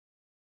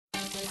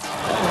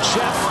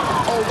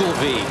Chef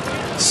Ogilvy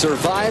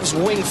survives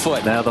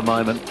Wingfoot. Now the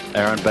moment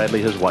Aaron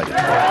Badley has waited for.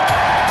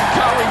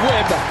 Curry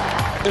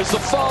Webb is the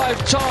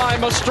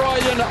 5-time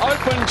Australian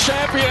Open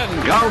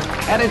champion. Golf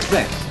at its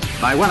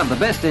best by one of the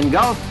best in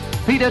golf,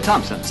 Peter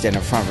Thompson. Stand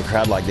in front of a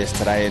crowd like this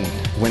today and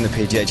win the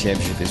PGA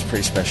Championship is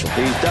pretty special.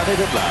 He's done it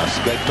at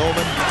last. Greg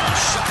Norman.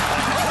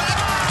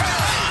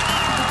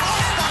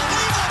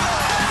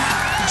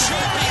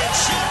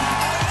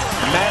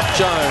 Matt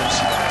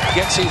Jones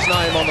gets his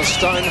name on the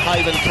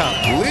Stonehaven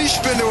Cup. Lee's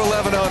been to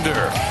 11 under.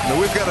 Now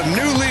we've got a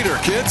new leader,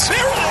 kids. There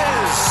it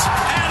is!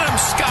 Adam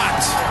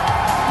Scott.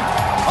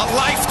 A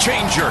life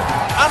changer.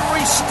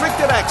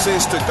 Unrestricted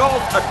access to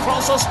golf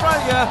across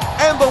Australia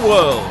and the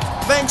world.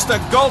 Thanks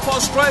to Golf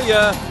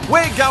Australia,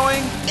 we're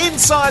going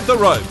inside the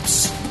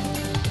ropes.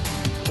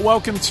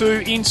 Welcome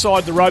to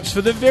Inside the Ropes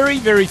for the very,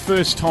 very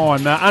first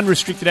time.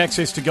 Unrestricted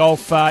access to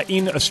golf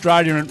in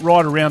Australia and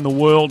right around the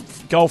world.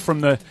 Golf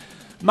from the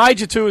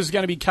major tours is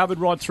going to be covered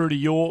right through to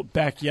your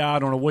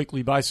backyard on a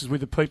weekly basis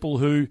with the people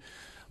who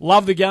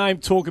love the game,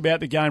 talk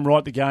about the game,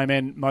 write the game,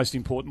 and most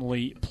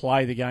importantly,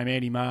 play the game.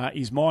 Andy Maher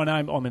is my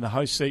name. I'm in the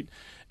host seat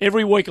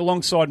every week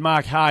alongside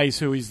Mark Hayes,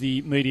 who is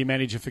the media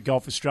manager for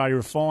Golf Australia.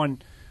 A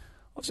fine,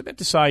 I was about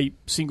to say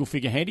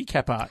single-figure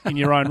handicapper in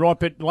your own right,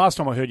 but last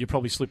time I heard you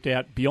probably slipped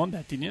out beyond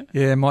that, didn't you?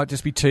 Yeah, might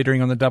just be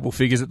teetering on the double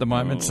figures at the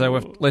moment, so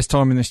we've less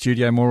time in the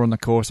studio, more on the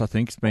course, I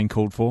think, it's been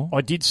called for. I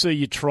did see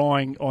you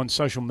trying on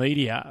social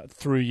media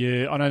through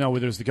your, I don't know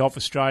whether it was the Golf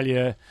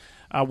Australia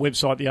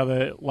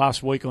website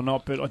last week or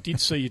not, but I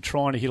did see you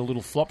trying to hit a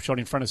little flop shot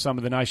in front of some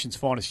of the nation's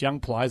finest young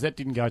players. That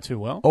didn't go too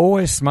well.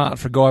 Always smart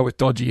for a guy with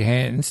dodgy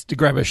hands to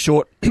grab a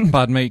short,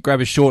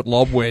 grab a short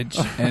lob wedge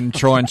and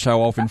try and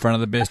show off in front of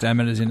the best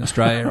amateurs in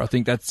Australia. I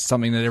think that's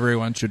something that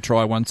everyone should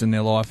try once in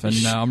their life, and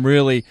I'm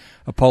really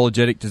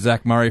apologetic to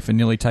Zach Murray for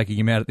nearly taking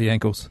him out at the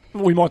ankles.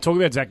 We might talk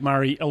about Zach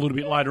Murray a little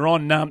bit later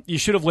on. You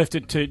should have left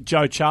it to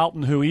Joe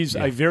Charlton, who is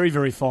a very,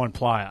 very fine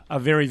player. A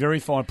very, very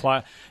fine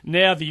player.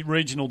 Now the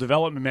Regional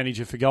Development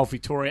Manager for Golf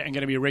Victoria and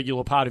going to be a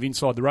regular part of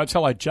Inside the Ropes.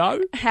 Hello,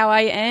 Joe. How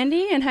are you,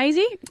 Andy and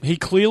Hayesy? He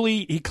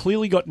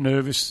clearly got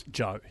nervous,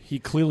 Joe. He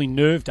clearly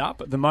nerved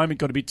up. At the moment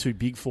got a bit too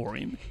big for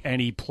him, and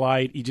he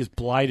just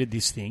bladed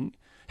this thing.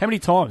 How many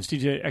times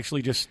did you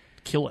actually just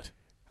kill it?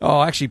 Oh,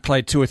 I actually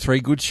played 2 or 3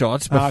 good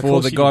shots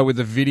before the guy with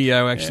the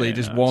video actually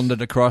wandered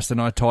across,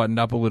 and I tightened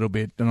up a little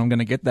bit. And I'm going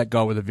to get that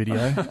guy with the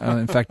video.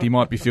 In fact, he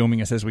might be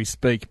filming us as we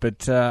speak.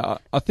 But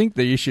I think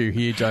the issue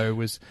here, Joe,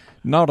 was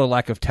not a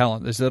lack of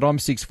talent. It's that I'm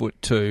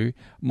 6'2".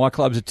 My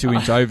club's a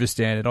 2-inch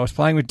overstandard. I was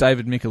playing with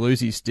David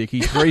Micheluzzi's stick.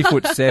 He's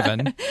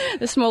 3'7".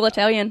 The small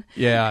Italian.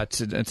 Yeah,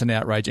 it's an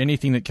outrage.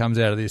 Anything that comes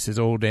out of this is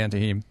all down to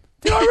him.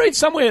 Did I read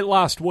somewhere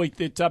last week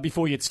that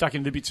before you get stuck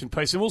into the bits and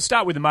pieces, and we'll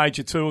start with the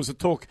major tours and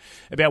talk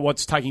about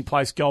what's taking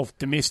place golf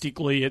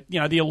domestically at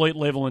the elite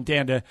level and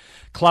down to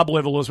club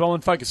level as well,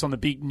 and focus on the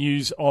big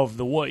news of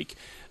the week.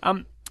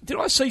 Did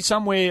I see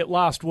somewhere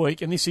last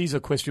week, and this is a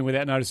question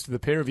without notice to the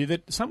pair of you,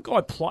 that some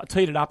guy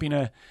teed it up in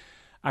a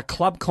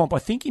club comp, I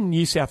think in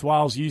New South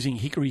Wales, using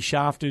hickory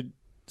shafted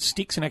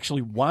sticks and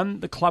actually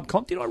won the club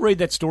comp? Did I read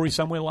that story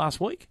somewhere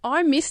last week?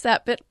 I missed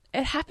that, but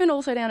it happened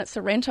also down at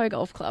Sorrento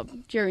Golf Club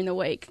during the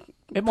week.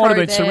 It might have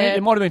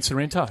been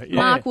Sorrento. Yeah.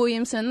 Mark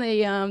Williamson,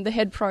 the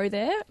head pro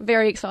there,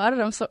 very excited.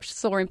 I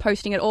saw him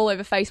posting it all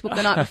over Facebook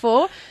the night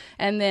before,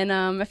 and then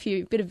a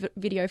bit of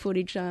video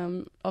footage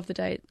of the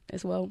day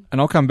as well.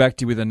 And I'll come back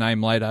to you with a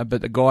name later,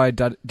 but the guy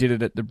did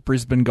it at the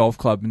Brisbane Golf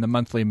Club in the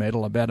monthly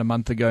medal about a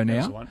month ago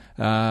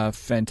now.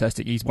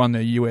 Fantastic. He's won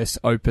the US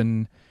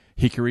Open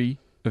Hickory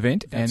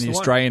event and the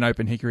Australian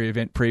Open Hickory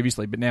event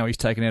previously, but now he's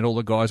taken out all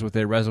the guys with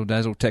their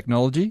razzle-dazzle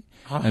technology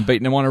and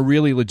beaten them on a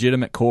really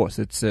legitimate course.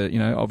 It's,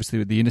 obviously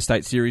with the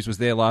Interstate Series was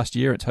there last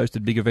year. It's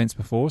hosted big events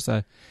before,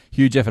 so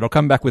huge effort. I'll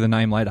come back with a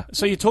name later.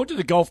 So you talk to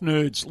the golf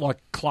nerds like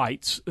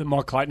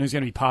Mike Clayton, who's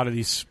going to be part of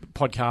this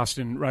podcast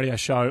and radio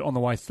show on the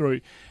way through,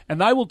 and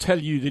they will tell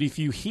you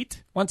that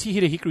once you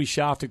hit a hickory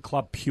shafted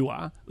club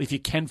pure, if you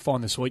can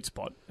find the sweet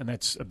spot, and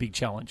that's a big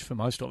challenge for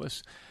most of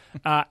us,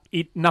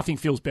 nothing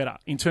feels better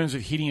in terms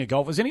of hitting a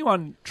golf. Has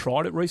anyone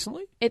tried it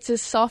recently? It's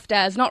as soft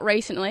as, not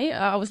recently,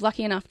 I was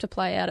lucky enough to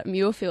play out at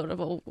Muirfield of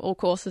all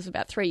courses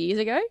about 3 years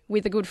ago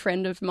with a good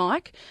friend of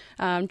Mike,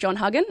 John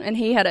Huggan, and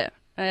he had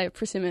a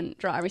persimmon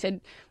driver. He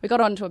said, we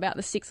got on to about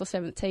the 6th or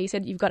 7th tee. He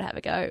said, you've got to have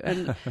a go.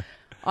 And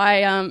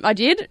I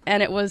did,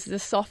 and it was the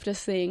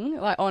softest thing.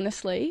 Like,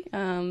 honestly,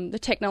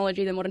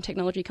 the modern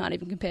technology can't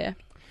even compare.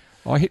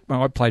 I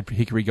played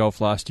hickory golf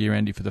last year,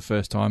 Andy, for the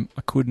first time.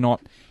 I could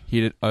not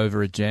hit it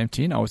over a jam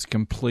tin. I was a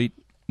complete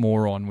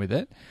moron with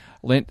it.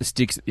 Lent the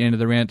sticks at the end of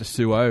the round to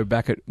Sue O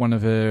back at one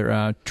of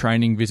her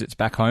training visits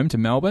back home to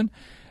Melbourne,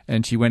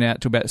 and she went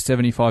out to about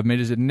 75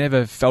 metres. Had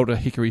never felt a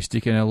hickory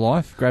stick in her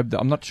life. Grabbed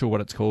I'm not sure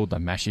what it's called, the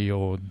mashie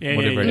or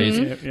whatever it is.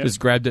 Yeah. Just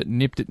grabbed it,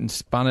 nipped it and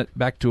spun it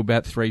back to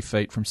about 3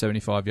 feet from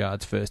 75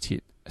 yards first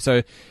hit.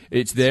 So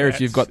it's there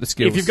if you've got the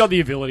skills. If you've got the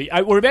ability.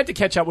 We're about to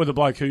catch up with a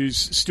bloke who's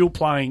still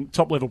playing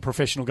top-level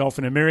professional golf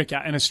in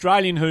America, an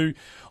Australian who...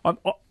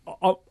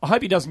 I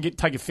hope he doesn't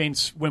take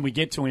offence when we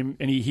get to him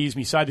and he hears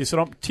me say this,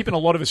 and I'm tipping a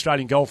lot of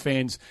Australian golf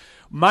fans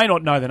may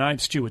not know the name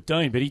Stuart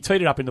Deane, but he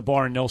teed it up in the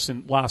Byron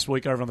Nelson last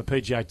week over on the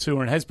PGA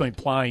Tour and has been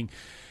playing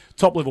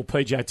top-level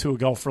PGA Tour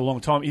golf for a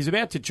long time. He's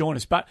about to join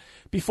us, but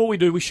before we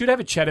do, we should have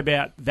a chat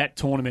about that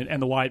tournament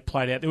and the way it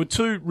played out. There were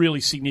two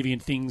really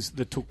significant things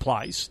that took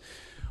place.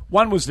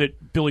 One was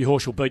that Billy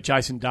Horschel beat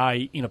Jason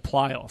Day in a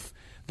playoff.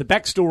 The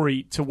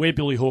backstory to where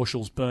Billy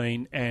Horschel's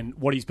been and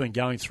what he's been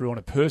going through on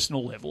a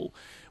personal level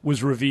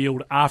was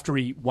revealed after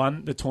he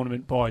won the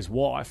tournament by his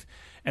wife.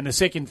 And the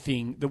second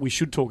thing that we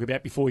should talk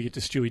about before we get to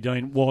Stewie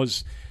Deane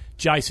was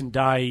Jason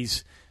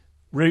Day's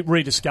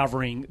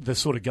rediscovering the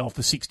sort of golf,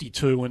 the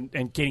 62,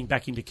 and getting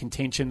back into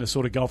contention, the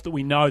sort of golf that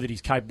we know that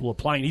he's capable of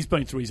playing. He's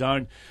been through his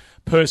own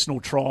personal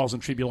trials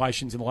and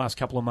tribulations in the last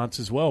couple of months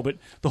as well. But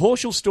the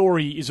Horschel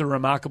story is a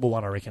remarkable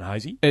one, I reckon,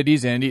 Hayesy. It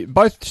is, Andy.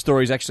 Both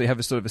stories actually have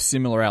a sort of a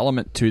similar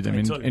element to them.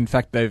 In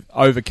fact, they've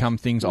overcome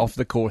things off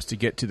the course to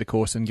get to the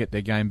course and get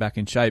their game back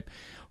in shape.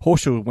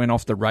 Horschel went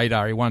off the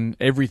radar. He won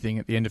everything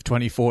at the end of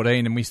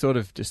 2014, and we sort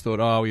of just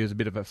thought, he was a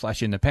bit of a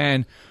flash in the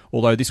pan,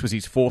 although this was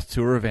his fourth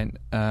tour event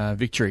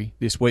victory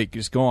this week,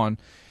 just gone.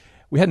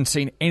 We hadn't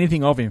seen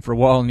anything of him for a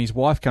while, and his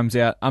wife comes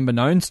out,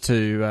 unbeknownst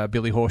to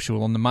Billy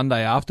Horschel, on the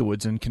Monday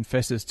afterwards and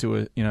confesses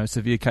to a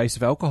severe case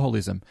of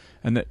alcoholism,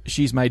 and that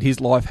she's made his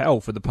life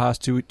hell for the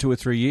past two or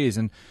 3 years.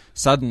 And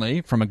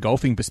suddenly, from a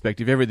golfing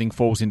perspective, everything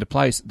falls into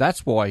place.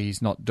 That's why he's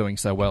not doing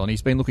so well, and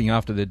he's been looking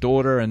after their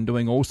daughter and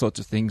doing all sorts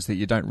of things that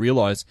you don't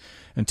realise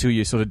until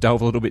you sort of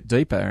delve a little bit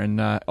deeper.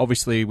 And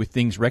obviously, with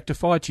things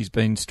rectified, she's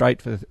been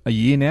straight for a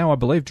year now, I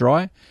believe,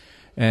 dry.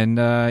 And,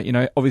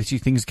 obviously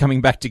things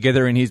coming back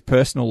together in his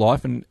personal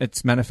life, and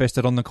it's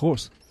manifested on the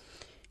course.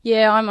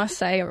 Yeah, I must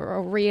say,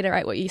 I'll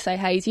reiterate what you say,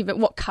 Hayesy, but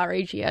what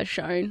courage he has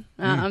shown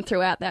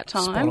throughout that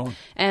time.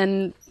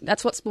 And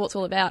that's what sport's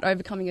all about,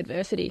 overcoming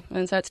adversity.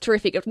 And so it's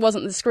terrific. It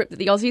wasn't the script that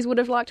the Aussies would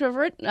have liked to have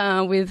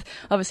written, with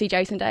obviously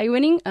Jason Day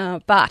winning,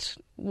 but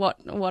what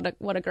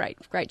a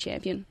great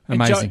champion.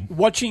 Amazing. Joe,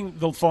 watching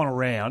the final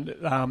round,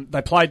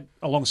 they played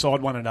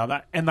alongside one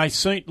another, and they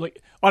seemed like,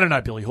 I don't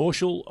know Billy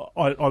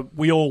Horschel.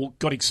 We all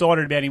got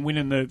excited about him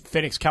winning the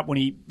FedEx Cup when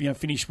he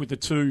finished with the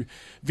two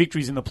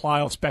victories in the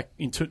playoffs back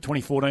in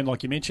 2014,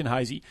 like you mentioned,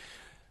 Hayesy.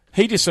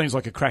 He just seems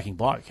like a cracking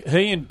bloke.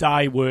 He and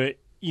Day were,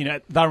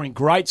 they were in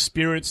great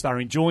spirits. They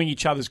were enjoying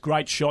each other's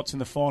great shots in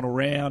the final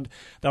round.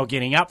 They were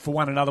getting up for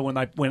one another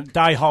when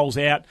Day holes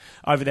out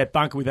over that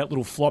bunker with that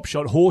little flop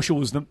shot. Horschel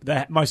was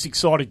the most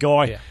excited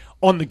guy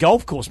on the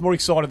golf course, more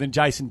excited than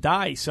Jason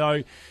Day.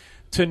 So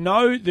to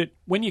know that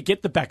when you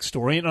get the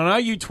backstory, and I know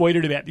you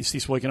tweeted about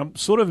this week, and I'm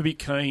sort of a bit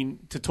keen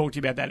to talk to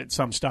you about that at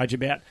some stage,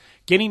 about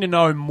getting to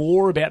know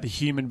more about the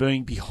human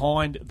being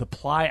behind the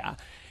player.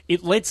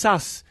 It lets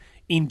us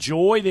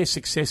enjoy their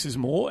successes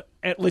more.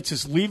 It lets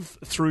us live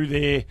through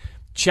their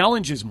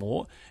challenges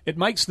more. It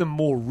makes them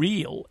more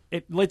real.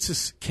 It lets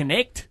us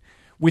connect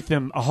with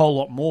them a whole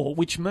lot more,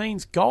 which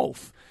means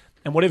golf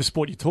and whatever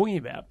sport you're talking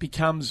about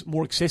becomes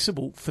more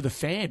accessible for the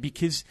fan,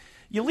 because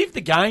you live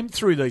the game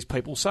through these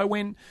people. So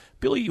when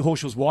Billy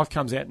Horschel's wife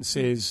comes out and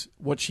says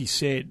what she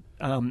said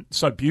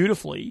so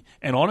beautifully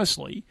and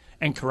honestly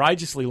and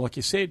courageously, like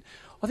you said,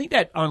 I think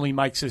that only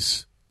makes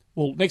us,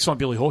 well, next time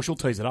Billy Horschel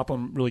tees it up,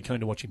 I'm really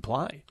keen to watch him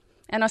play.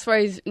 And I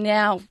suppose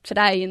now,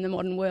 today, in the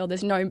modern world,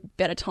 there's no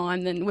better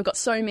time than we've got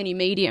so many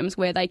mediums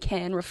where they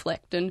can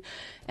reflect and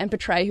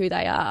portray who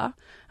they are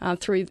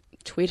through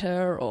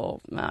Twitter or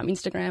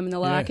Instagram and the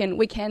like, and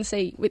we can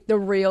see with the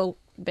real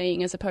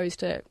being as opposed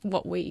to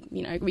what we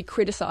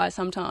criticise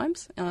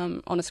sometimes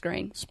on a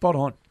screen. Spot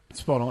on.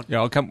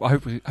 Yeah,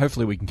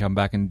 hopefully we can come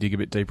back and dig a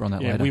bit deeper on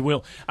that later. Yeah, we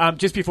will.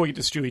 Just before we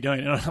get to Stewie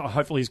Deane, and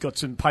hopefully he's got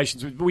some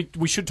patience.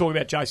 We should talk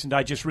about Jason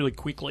Day just really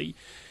quickly.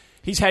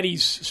 He's had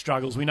his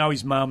struggles. We know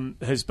his mum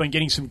has been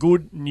getting some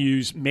good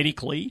news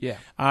medically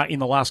in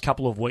the last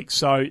couple of weeks.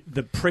 So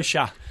the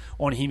pressure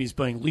on him is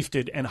being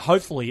lifted, and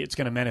hopefully it's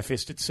going to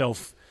manifest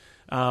itself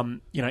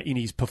in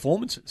his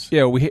performances.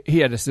 Yeah, well, he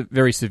had a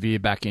very severe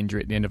back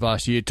injury at the end of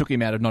last year. It took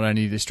him out of not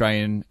only the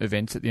Australian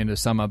events at the end of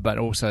the summer, but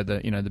also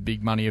the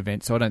big money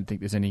events. So I don't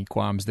think there's any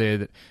qualms there,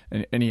 that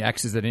any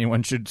axes that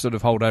anyone should sort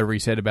of hold over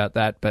his head about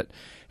that. But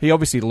he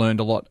obviously learned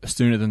a lot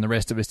sooner than the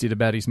rest of us did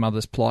about his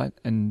mother's plight,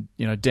 and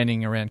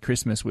denning around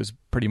Christmas was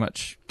pretty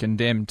much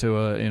condemned to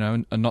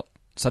a not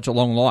such a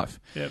long life.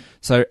 Yep.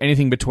 So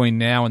anything between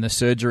now and the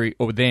surgery,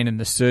 or then and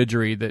the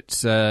surgery,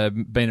 that's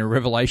been a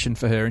revelation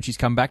for her. And she's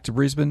come back to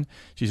Brisbane.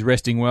 She's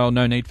resting well.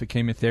 No need for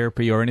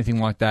chemotherapy or anything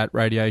like that,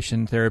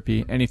 radiation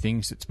therapy,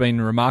 anything. So it's been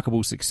a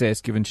remarkable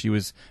success, given she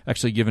was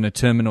actually given a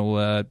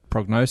terminal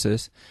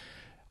prognosis.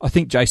 I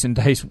think Jason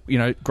Day's,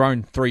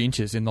 grown 3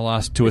 inches in the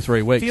last 2 or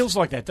 3 weeks. Feels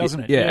like that,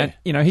 doesn't it? Yeah.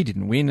 And, he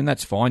didn't win, and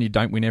that's fine. You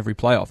don't win every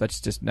playoff. That's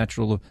just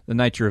natural, the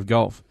nature of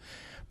golf.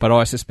 But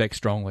I suspect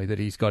strongly that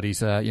he's got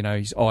his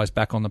eyes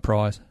back on the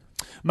prize.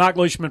 Mark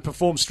Leishman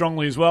performed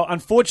strongly as well.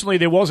 Unfortunately,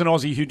 there was an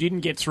Aussie who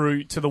didn't get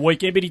through to the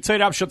weekend, but he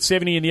teed up, shot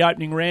 70 in the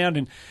opening round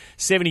and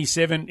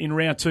 77 in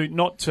round 2,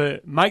 not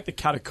to make the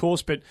cut, of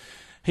course, but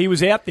he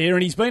was out there,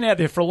 and he's been out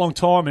there for a long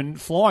time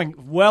and flying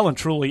well and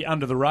truly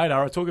under the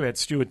radar. I talk about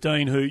Stuart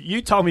Deane, who you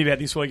told me about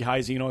this week,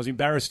 Hayesy, and I was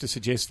embarrassed to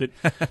suggest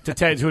that,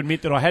 to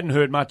admit that I hadn't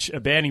heard much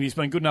about him. He's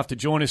been good enough to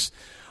join us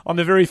on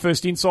the very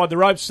first Inside the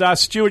Ropes.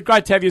 Stuart,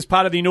 great to have you as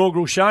part of the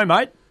inaugural show,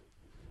 mate.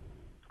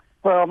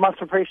 Well, much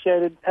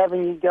appreciated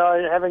having you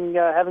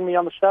having me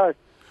on the show.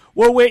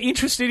 Well, we're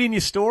interested in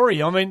your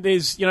story. I mean,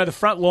 there's, the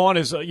front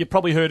liners. You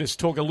probably heard us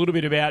talk a little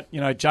bit about,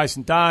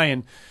 Jason Day,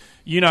 and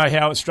you know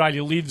how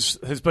Australia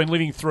has been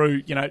living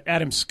through,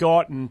 Adam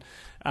Scott and,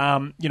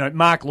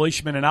 Mark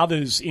Leishman and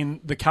others in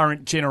the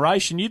current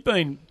generation. You've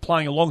been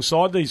playing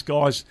alongside these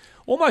guys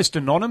almost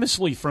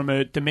anonymously from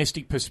a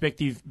domestic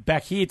perspective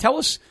back here. Tell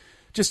us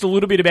just a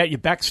little bit about your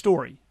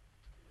backstory.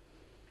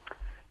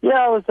 Yeah,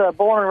 I was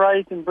born and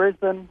raised in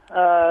Brisbane.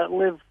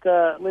 Lived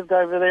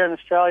over there in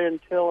Australia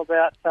until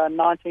about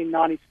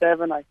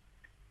 1997. I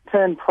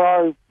turned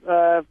pro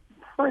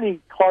pretty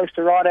close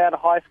to right out of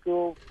high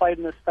school. Played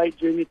in the state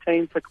junior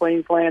team for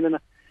Queensland and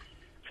a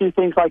few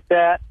things like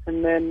that.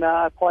 And then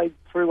I played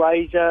through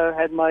Asia.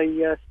 Had my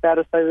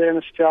status over there in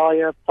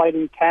Australia. Played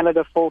in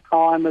Canada full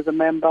time as a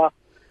member.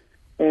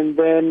 And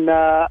then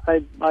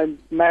I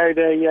married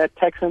a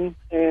Texan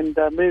and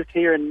moved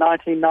here in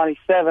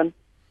 1997.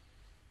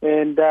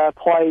 And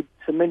played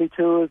some mini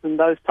tours and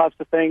those types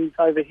of things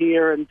over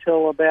here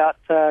until about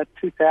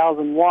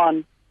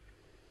 2001.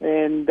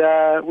 And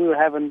we were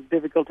having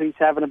difficulties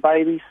having a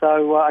baby,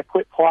 so I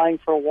quit playing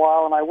for a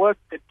while. And I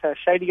worked at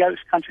Shady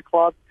Oaks Country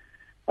Club,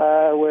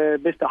 where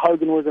Mr.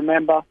 Hogan was a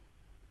member.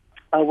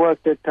 I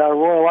worked at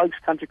Royal Oaks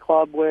Country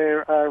Club,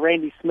 where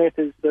Randy Smith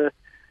is the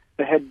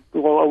head.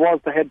 Well,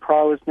 was the head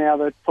pro, is now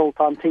the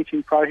full-time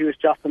teaching pro. He was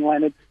Justin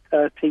Leonard's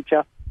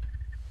teacher.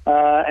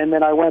 And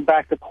then I went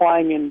back to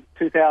playing in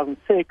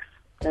 2006,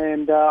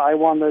 and I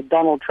won the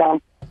Donald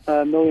Trump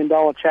 $1 Million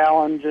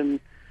Challenge, and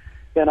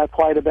then I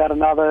played about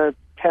another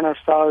 10 or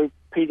so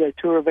PJ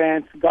Tour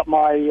events, got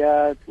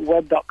my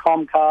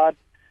web.com card,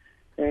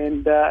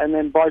 and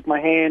then broke my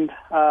hand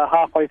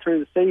halfway through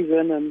the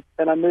season, and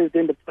then I moved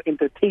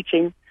into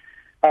teaching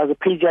as a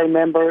PJ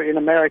member in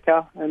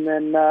America, and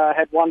then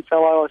had one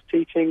fellow I was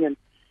teaching, and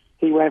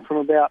he went from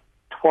about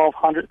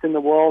 1200th in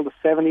the world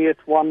to 70th,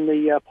 won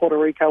the Puerto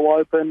Rico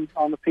Open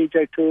on the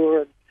PJ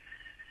Tour, and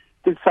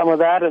did some of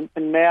that, and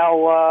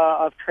now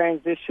I've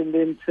transitioned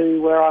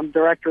into where I'm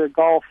director of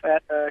golf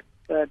at a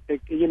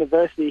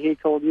university here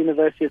called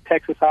University of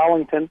Texas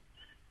Arlington,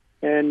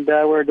 and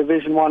we're a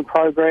Division I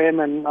program,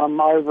 and I'm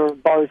over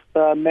both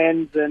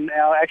men's and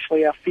our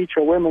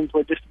future women's.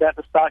 We're just about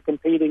to start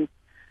competing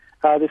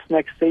this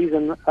next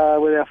season with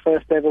our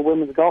first ever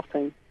women's golf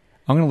team.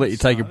 I'm going to let you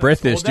take a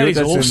breath there, Stuart.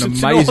 That's awesome.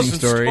 An amazing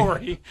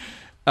story.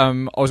 I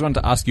was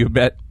wanting to ask you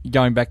about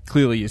going back.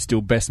 Clearly, you're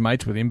still best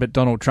mates with him, but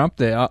Donald Trump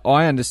there,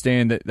 I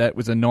understand that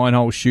was a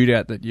 9-hole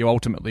shootout that you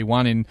ultimately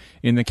won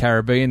in the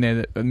Caribbean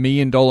there, $1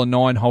 million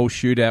 9-hole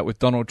shootout with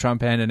Donald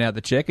Trump handing out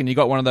the check, and you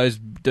got one of those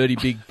dirty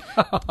big,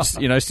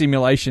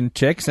 simulation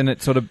checks, and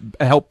it sort of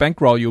helped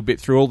bankroll you a bit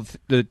through all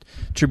the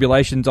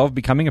tribulations of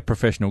becoming a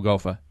professional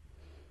golfer.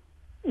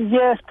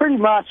 Yes, pretty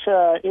much.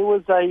 It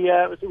was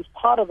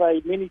part of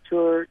a mini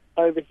tour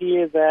over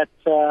here that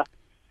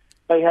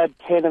they had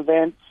 10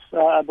 events,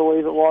 I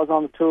believe it was,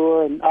 on the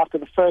tour. And after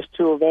the first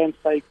 2 events,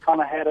 they kind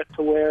of had it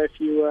to where if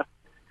you were,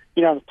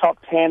 the top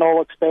 10,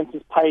 all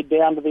expenses paid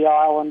down to the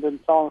island and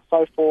so on and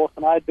so forth.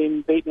 And I'd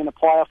been beaten in a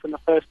playoff in the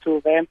first 2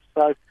 events,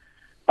 so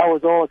I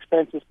was all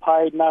expenses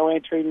paid, no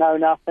entry, no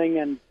nothing.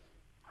 And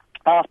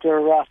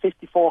after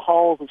 54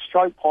 holes of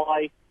stroke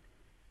play,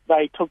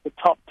 they took the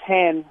top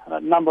 10,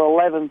 number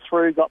 11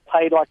 through, got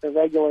paid like a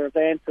regular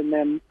event, and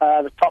then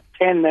the top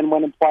 10 then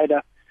went and played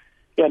a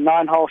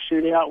 9-hole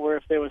shootout where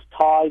if there was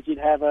ties, you'd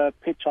have a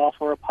pitch off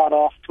or a putt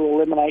off to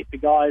eliminate the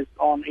guys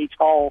on each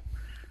hole.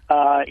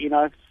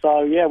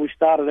 So yeah, we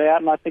started out,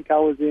 and I think I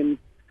was in,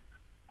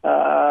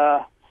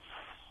 I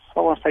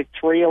want to say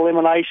 3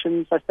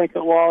 eliminations, I think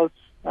it was.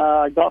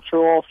 I got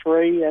through all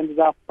 3, ended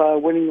up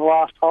winning the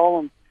last hole,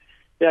 and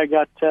I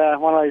got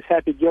one of those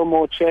Happy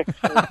Gilmore checks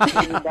for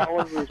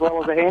 $1 as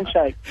well as a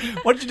handshake.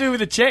 What did you do with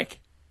the check?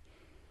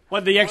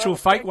 What, the actual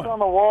fake one? It's on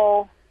the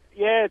wall.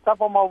 Yeah, it's up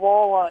on my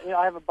wall.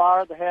 I have a bar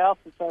at the house,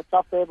 and so it's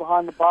up there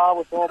behind the bar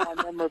with all my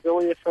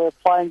memorabilia for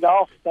playing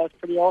golf. So it's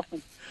pretty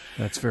awesome.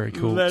 That's very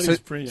cool. That is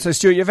brilliant. So,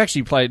 Stuart, you've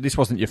actually played, this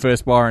wasn't your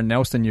first Byron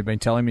Nelson, you've been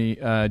telling me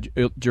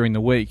during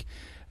the week.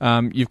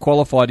 You've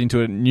qualified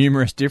into it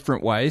numerous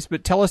different ways,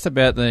 but tell us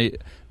about the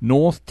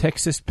North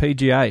Texas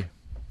PGA.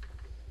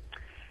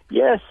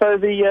 Yeah, so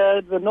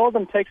the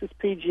Northern Texas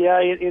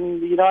PGA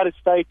in the United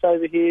States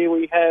over here,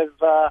 we have,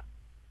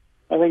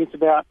 I think it's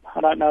about,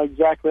 I don't know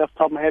exactly off the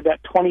top of my head,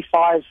 about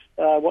 25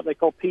 what they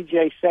call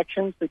PGA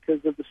sections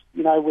because of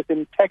the,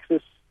 within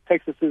Texas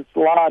is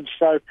large,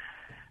 so it'd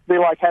be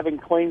like having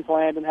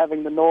Queensland and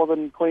having the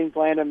Northern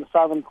Queensland and the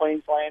Southern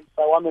Queensland.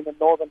 So I'm in the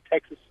Northern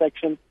Texas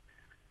section,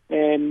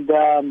 and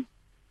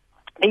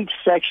each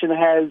section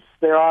has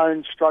their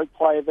own stroke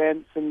play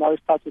events and those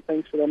types of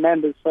things for their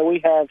members. So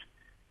we have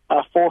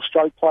 4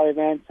 stroke play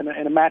events and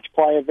a match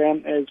play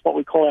event is what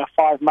we call our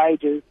 5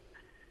 majors.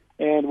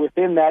 And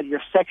within that,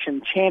 your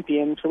section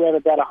champions, so we have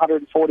about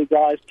 140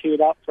 guys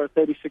queued up for a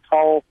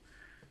 36-hole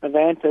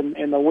event,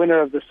 and the winner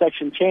of the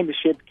section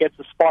championship gets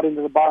a spot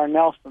into the Byron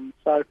Nelson.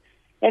 So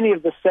any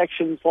of the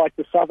sections, like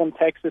the Southern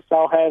Texas,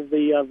 they'll have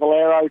the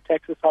Valero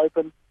Texas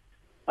Open,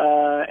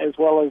 as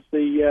well as so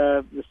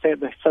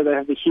they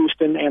have the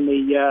Houston and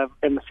the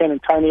San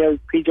Antonio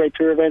PGA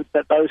Tour events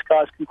that those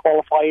guys can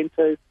qualify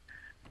into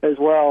as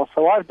well.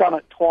 So I've done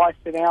it twice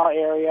in our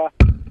area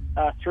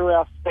through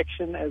our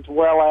section, as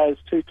well as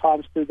 2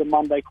 times through the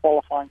Monday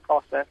qualifying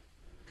process.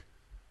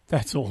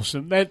 That's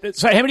awesome.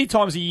 So how many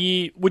times a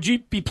year would you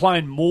be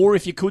playing more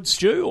if you could,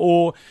 Stu,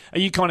 or are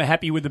you kind of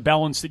happy with the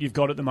balance that you've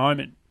got at the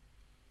moment?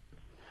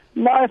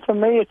 No, for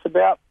me it's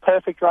about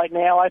perfect right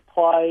now. I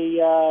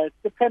play,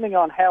 depending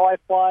on how I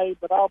play,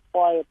 but I'll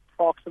play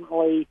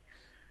approximately,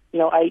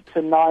 8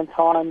 to 9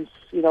 times,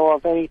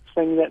 of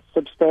anything that's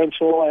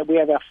substantial. We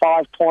have our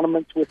 5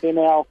 tournaments within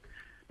our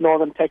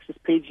Northern Texas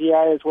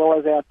PGA, as well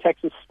as our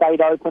Texas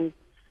State Open,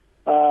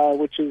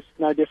 which is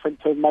no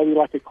different to maybe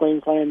like a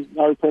Queensland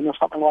Open or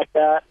something like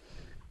that.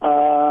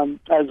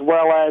 As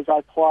well as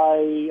I've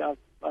played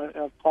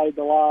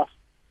the last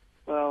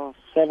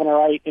 7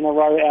 or 8 in a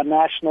row our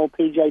National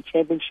PGA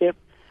Championship,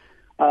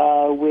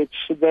 which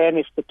then,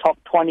 if the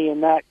top 20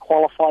 in that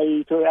qualify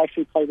you to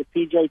actually play the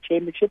PGA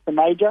Championship, the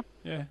major.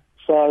 Yeah.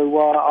 So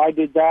I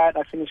did that.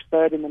 I finished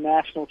 3rd in the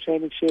National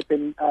Championship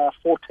in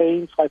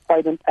 14, so I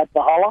played at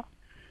Valhalla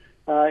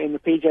in the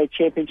PGA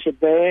Championship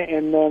there.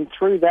 And then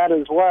through that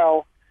as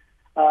well,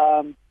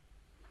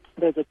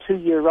 there's a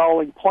 2-year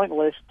rolling point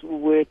list,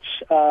 which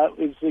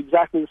is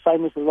exactly the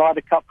same as the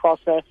Ryder Cup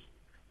process.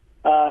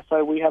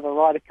 So we have a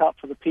Ryder Cup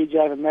for the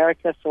PGA of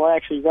America. So I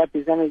actually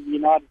represented the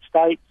United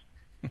States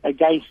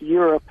against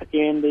Europe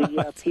in the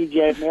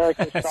PGA of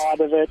America side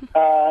of it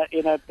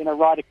in a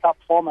Ryder Cup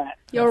format.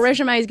 Your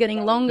resume is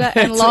getting longer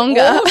and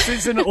longer.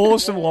 It's an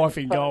awesome life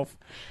in golf.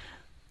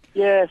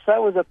 Yeah, so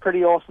it was a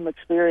pretty awesome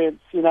experience.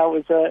 It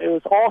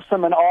was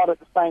awesome and odd at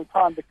the same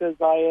time, because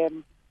I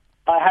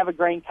have a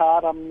green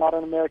card. I'm not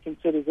an American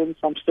citizen,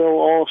 so I'm still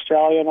all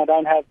Australian. I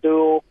don't have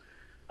dual.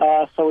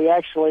 So we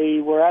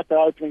actually were at the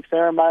opening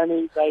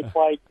ceremony. They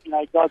played,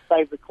 God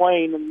Save the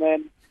Queen, and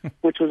then,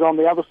 which was on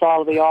the other side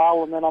of the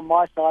aisle, and then on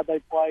my side they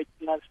played,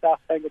 Star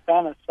Spangled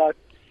Banner. So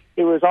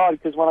it was odd,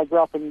 because when I grew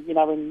up in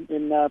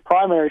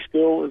primary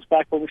school, it was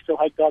back when we still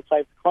had God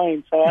Save the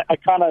Queen. So I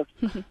kind of,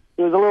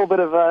 there was a little bit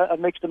of a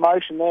mixed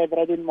emotion there, but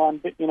I didn't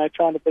mind,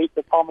 trying to beat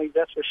the Pommies,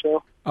 that's for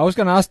sure. I was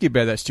going to ask you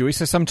about that, Stuart.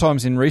 So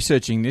sometimes in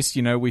researching this,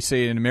 we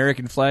see an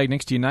American flag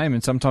next to your name,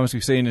 and sometimes we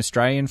see an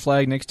Australian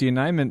flag next to your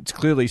name, and it's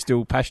clearly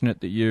still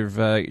passionate that you've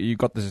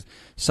got the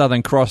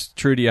Southern Cross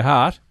true to your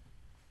heart.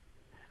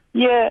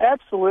 Yeah,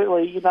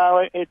 absolutely.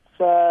 It's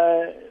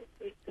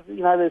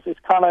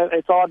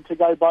it's odd to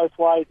go both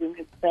ways in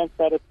the sense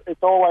that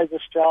it's always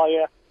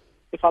Australia.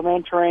 If I'm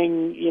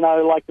entering,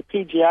 like the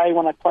PGA,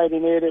 when I played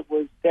in it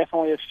was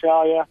definitely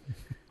Australia.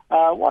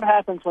 What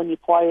happens when you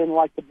play in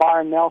like the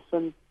Byron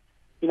Nelson,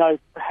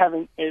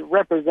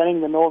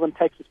 representing the Northern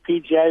Texas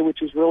PGA,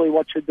 which is really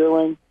what you're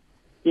doing,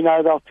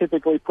 they'll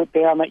typically put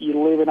down that you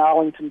live in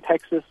Arlington,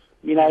 Texas,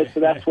 so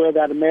that's where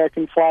that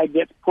American flag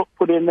gets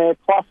put in there.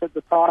 Plus at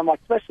the time, like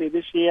especially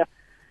this year,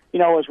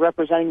 I was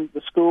representing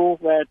the school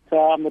that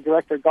I'm the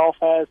director of golf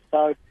has,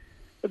 so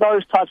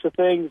those types of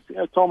things,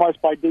 it's almost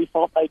by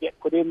default they get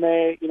put in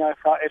there.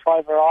 If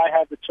ever I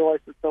have the choice,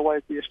 it's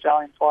always the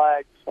Australian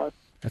flag. So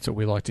that's what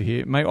we like to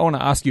hear. Mate, I want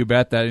to ask you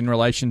about that in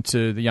relation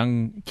to the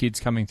young kids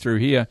coming through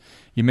here.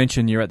 You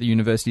mentioned you're at the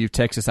University of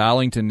Texas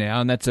Arlington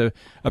now, and that's a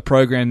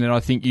program that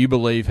I think you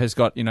believe has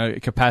got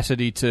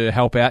capacity to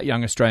help out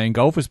young Australian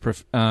golfers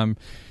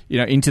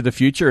into the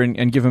future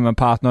and give them a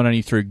path not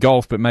only through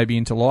golf but maybe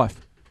into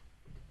life.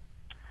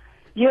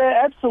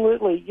 Yeah,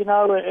 absolutely.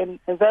 And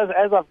as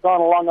I've gone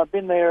along, I've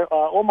been there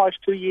almost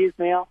 2 years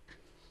now.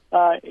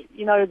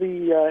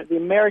 The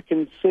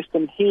American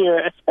system here,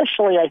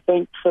 especially I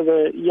think for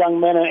the young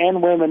men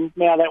and women,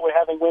 now that we're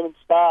having women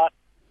start,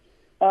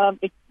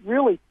 it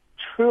really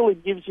truly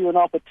gives you an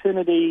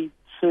opportunity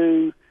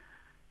to,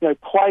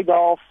 play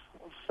golf,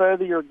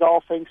 further your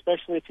golfing,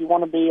 especially if you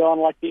want to be on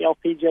like the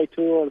LPGA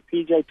Tour or the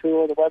PGA Tour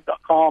or the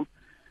Web.com.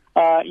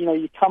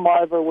 You come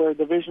over, we're a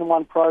Division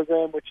I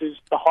program, which is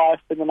the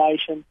highest in the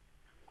nation.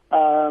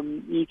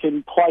 You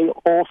can play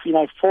off,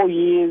 4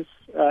 years.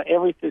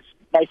 Everything's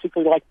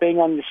basically like being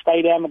on your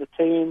state amateur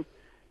team.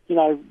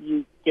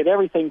 You get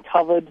everything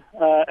covered,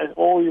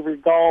 all of your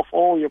golf,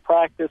 all your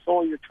practice,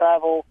 all your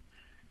travel.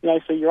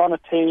 So you're on a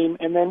team.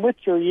 And then with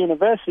your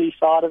university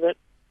side of it,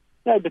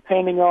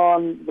 depending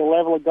on the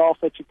level of golf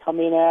that you come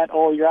in at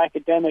or your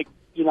academic,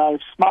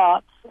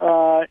 smarts,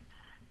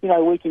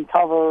 we can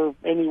cover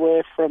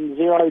anywhere from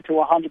 0 to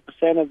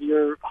 100% of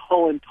your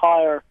whole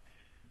entire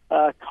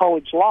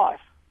college life.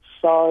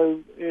 So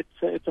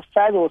it's a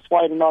fabulous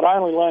way to not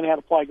only learn how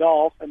to play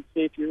golf and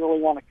see if you really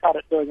want to cut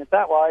it doing it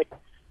that way,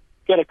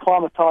 get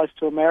acclimatised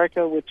to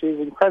America, which is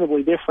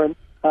incredibly different,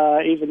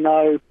 even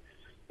though,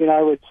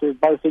 it's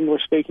both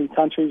English-speaking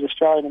countries,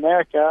 Australia and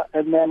America,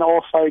 and then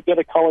also get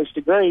a college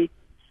degree.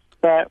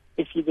 That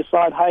if you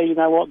decide, hey, you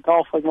know what,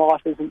 golfing life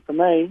isn't for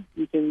me,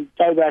 you can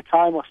go back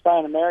home or stay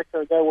in America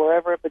or go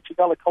wherever, but you've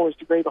got a college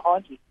degree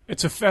behind you.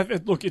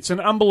 It's an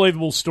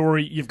unbelievable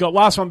story. You've got,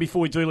 last one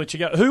before we do let you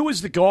go, who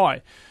was the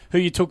guy who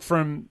you took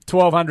from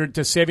 1200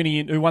 to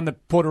 70 and who won the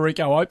Puerto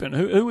Rico Open?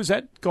 Who was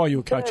that guy you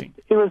were coaching?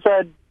 It was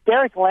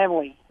Derek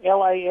Lamley,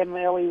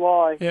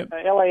 Lamley, yep.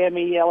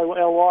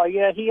 Lamely.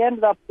 Yeah, he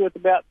ended up with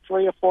about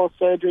 3 or 4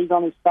 surgeries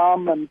on his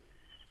thumb and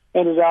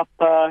ended up,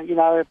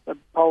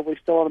 probably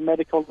still on a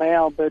medical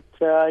now. But,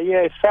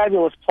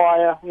 fabulous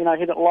player,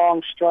 hit it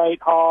long, straight,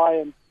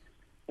 high.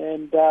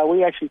 And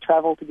we actually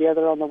travelled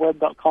together on the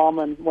web.com.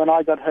 And when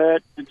I got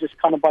hurt, and just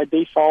kind of by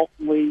default,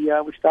 we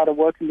started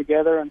working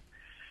together. And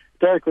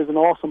Derek was an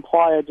awesome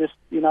player. Just,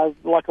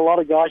 like a lot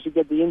of guys, you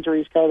get the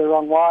injuries go the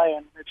wrong way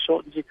and it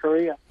shortens your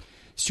career.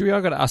 Stuart,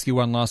 I've got to ask you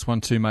one last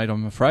one too, mate,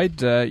 I'm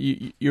afraid.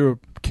 You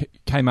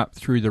came up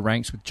through the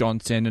ranks with John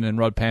Senden and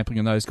Rod Pampling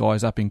and those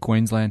guys up in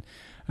Queensland.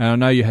 And I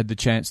know you had the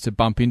chance to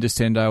bump into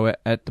Sendo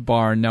at the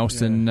Byron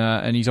Nelson,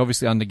 and he's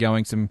obviously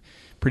undergoing some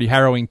pretty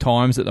harrowing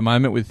times at the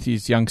moment with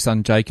his young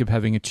son Jacob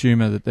having a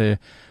tumour that they're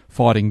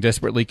fighting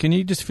desperately. Can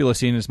you just fill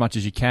us in as much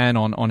as you can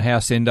on how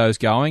Sendo's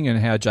going and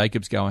how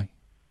Jacob's going?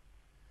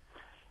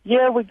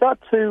 Yeah, we got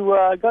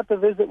to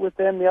visit with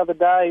them the other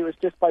day. It was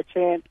just by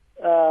chance.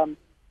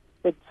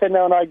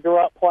 Sendo and I grew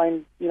up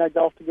playing,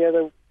 golf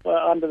together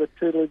under the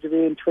tutelage of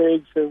Ian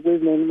Triggs.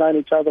 We've known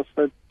each other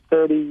for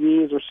 30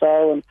 years or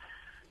so, and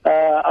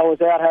I was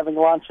out having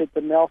lunch at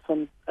the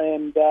Nelson,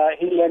 and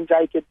he and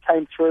Jacob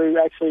came through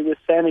actually with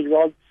Sammy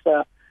Rod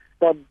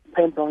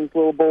Penton's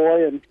little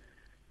boy,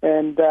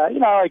 and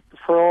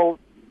for all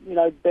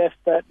best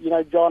that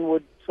John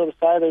would sort of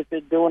say that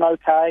they're doing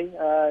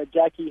okay.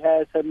 Jackie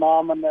has her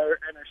mum and her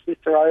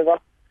sister over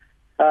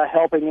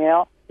helping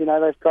out.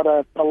 They've got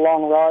a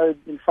long road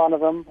in front of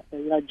them.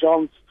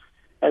 John's,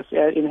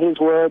 in his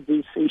words,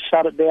 he's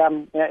shut it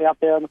down out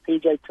there on the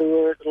PJ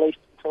Tour at least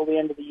until the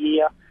end of the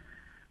year.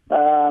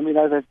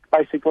 They've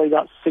basically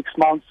got 6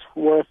 months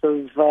worth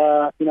of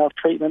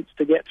treatments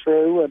to get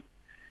through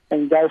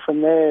and go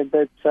from there.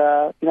 But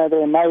they're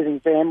an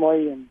amazing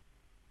family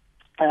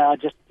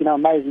and just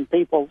amazing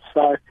people.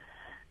 So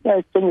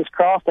fingers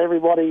crossed.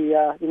 Everybody,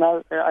 I'm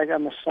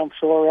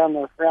sure around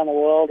the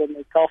world and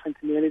the golfing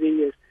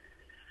community is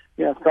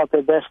got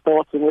their best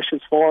thoughts and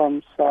wishes for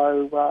him.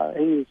 So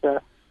he's an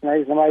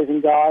amazing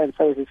guy, and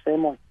so is his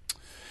family.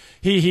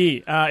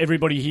 Here.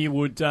 Everybody here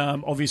would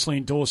obviously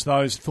endorse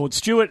those thoughts.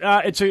 Stuart,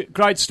 it's a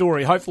great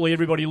story. Hopefully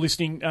everybody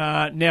listening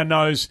now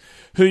knows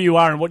who you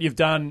are and what you've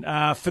done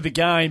for the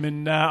game,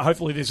 and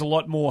hopefully there's a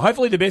lot more.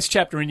 Hopefully the best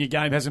chapter in your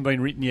game hasn't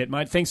been written yet,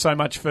 mate. Thanks so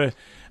much for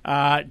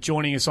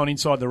joining us on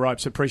Inside the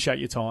Ropes. Appreciate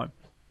your time.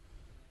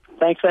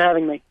 Thanks for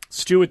having me.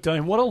 Stuart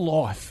Deane, what a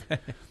life.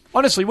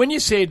 Honestly, when you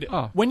said,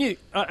 I went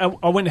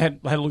and had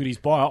a look at his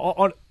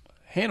bio,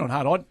 hand on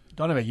heart, I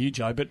don't know about you,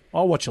 Joe, but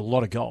I watch a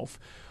lot of golf.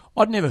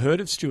 I'd never heard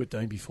of Stuart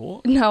Deane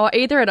before. No,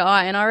 either had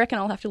I, and I reckon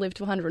I'll have to live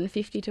to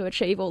 150 to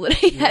achieve all that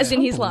he has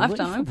in his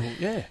lifetime.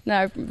 Yeah.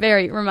 No,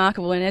 very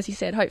remarkable, and as you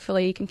said,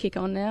 hopefully he can kick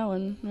on now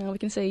and we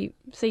can see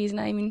his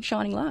name in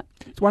shining light.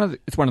 It's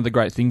one of the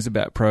great things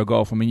about pro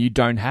golf. I mean, you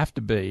don't have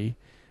to be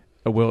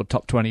a world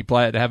top 20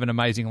 player to have an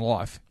amazing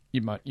life.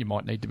 You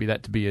might need to be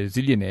that to be a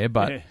zillionaire,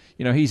 but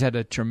he's had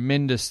a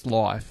tremendous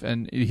life,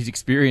 and his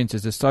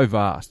experiences are so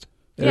vast.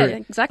 Yeah,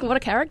 exactly. What a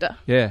character.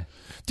 Yeah.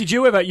 Did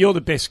you ever? You're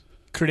the best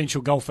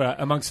credential golfer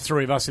amongst the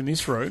three of us in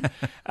this room,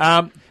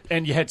 and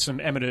you had some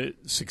amateur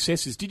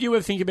successes. Did you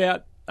ever think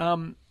about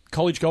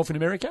college golf in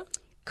America?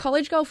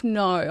 College golf,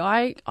 no.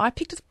 I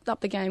picked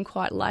up the game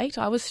quite late.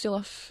 I was still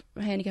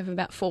a handicap of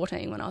about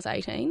 14 when I was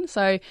 18,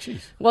 so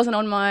wasn't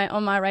on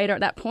my radar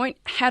at that point.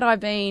 Had I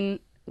been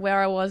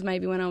where I was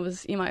maybe when I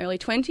was in my early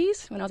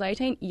 20s, when I was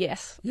 18,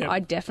 yes, I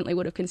definitely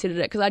would have considered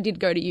it, because I did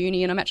go to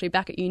uni, and I'm actually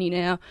back at uni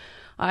now.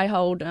 I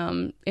hold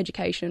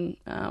education,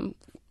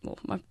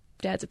 my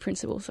dad's a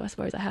principal, so I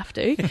suppose I have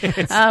to,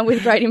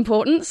 with great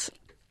importance.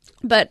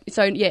 But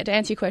so, to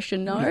answer your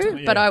question, no.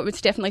 But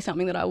it's definitely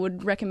something that I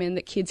would recommend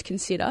that kids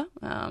consider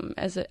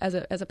as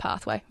a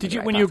pathway. Did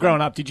you, when you were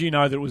growing up, did you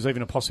know that it was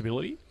even a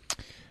possibility?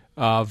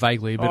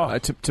 Vaguely,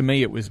 but to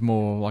me it was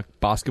more like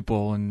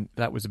basketball, and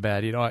that was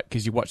about it.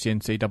 Because you watch the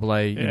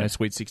NCAA,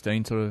 Sweet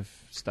 16 sort of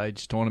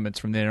stage tournaments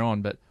from there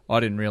on, but I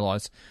didn't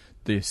realise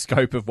the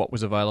scope of what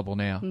was available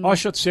now. I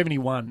shot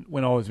 71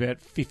 when I was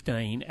about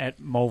 15 at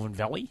Malvern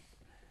Valley.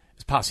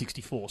 It's past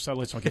 64, so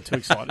let's not get too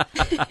excited.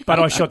 But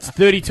I shot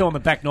 32 on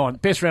the back nine.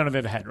 Best round I've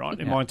ever had, right?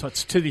 In my entire,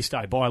 to this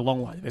day, by a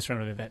long way, the best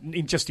round I've ever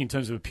had. Just in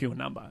terms of a pure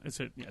number. It's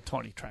a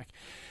tiny track.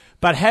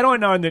 But had I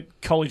known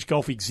that college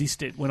golf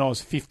existed when I was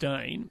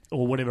 15,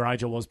 or whatever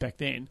age I was back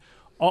then,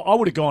 I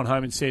would have gone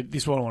home and said,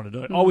 this is what I want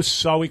to do. I was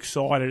so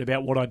excited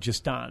about what I'd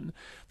just done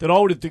that I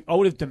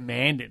would have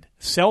demanded,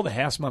 sell the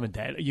house, Mum and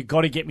Dad. You've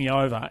got to get me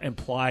over and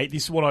play.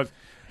 This is what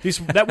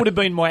That would have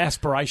been my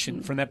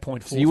aspiration from that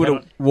point forward. So you would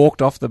have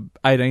walked off the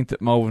 18th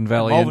at Malvern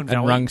Valley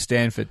and rung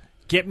Stanford.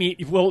 Get me,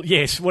 well,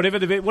 yes, what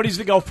is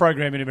the golf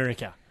program in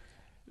America?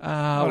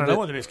 I don't know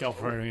what the best golf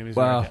program is.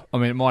 Well, I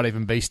mean, it might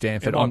even be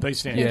Stanford. It might be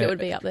Stanford. I think it would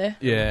be up there.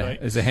 Yeah,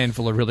 there's a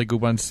handful of really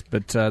good ones,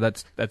 but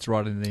that's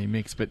right in the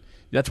mix. But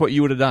that's what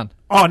you would have done.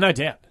 Oh, no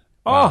doubt.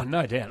 Wow. Oh,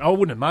 no doubt. I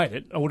wouldn't have made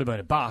it. I would have been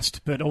a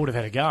bust, but I would have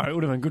had a go. It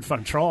would have been good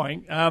fun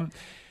trying.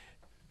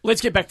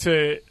 Let's get back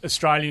to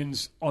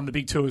Australians on the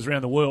big tours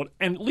around the world.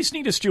 And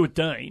listening to Stuart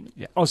Deane,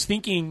 I was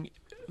thinking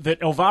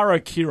that Alvaro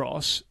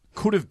Quiros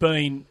could have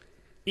been,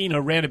 in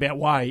a roundabout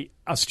way,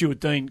 a Stuart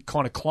Deane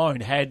kind of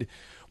clone had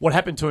what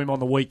happened to him on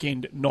the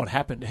weekend not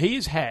happened. He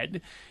has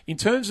had, in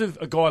terms of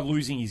a guy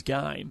losing his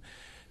game,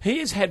 he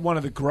has had one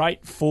of the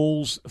great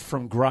falls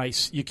from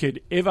grace you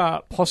could ever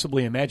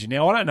possibly imagine.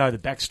 Now, I don't know the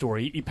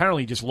backstory. He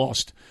apparently just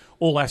lost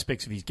all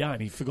aspects of his game.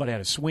 He forgot how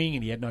to swing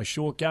and he had no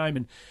short game.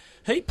 And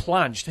he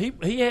plunged.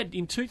 He had,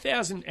 in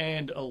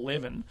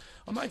 2011,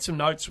 I made some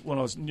notes when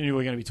I knew we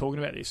were going to be talking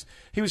about this.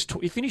 He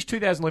finished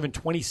 2011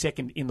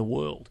 22nd in the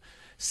world.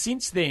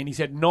 Since then, he's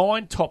had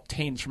 9 top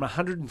 10s from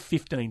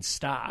 115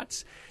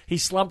 starts. He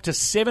slumped to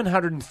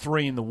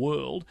 703 in the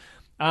world.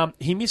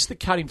 He missed the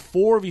cut in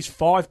 4 of his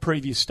 5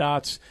 previous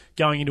starts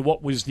going into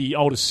what was the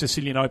oldest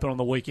Sicilian Open on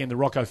the weekend, the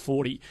Rocco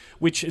 40,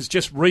 which has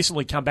just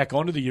recently come back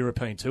onto the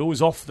European Tour. It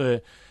was off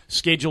the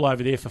schedule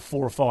over there for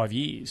 4 or 5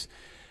 years.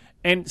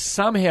 And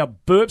somehow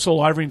burps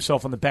all over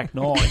himself on the back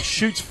 9,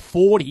 shoots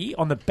 40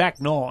 on the back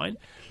 9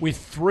 with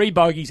 3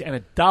 bogeys and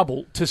a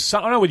double. I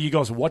don't know whether you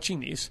guys are watching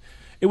this.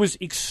 It was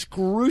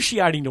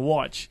excruciating to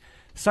watch.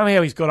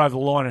 Somehow he's got over the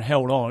line and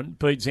held on,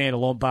 beat Xander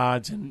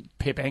Lombards and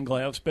Pep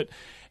Anglaus, but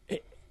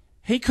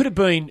he could have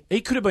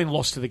been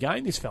lost to the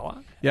game, this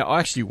fella. Yeah, I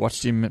actually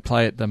watched him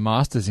play at the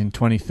Masters in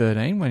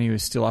 2013 when he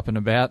was still up and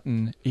about,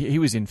 and he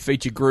was in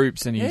feature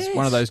groups, and he's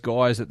one of those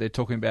guys that they're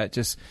talking about,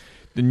 just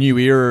the new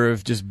era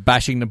of just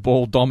bashing the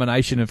ball,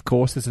 domination of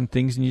courses and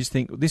things, and you just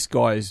think, this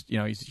guy is,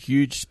 he's a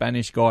huge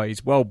Spanish guy,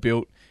 he's well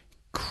built,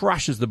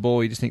 crushes the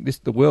ball. You just think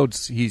the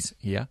world's his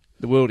here.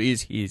 The world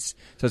is his.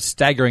 So it's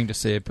staggering to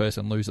see a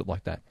person lose it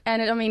like that.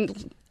 And I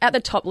mean, at the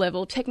top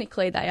level,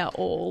 technically they are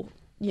all,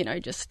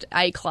 just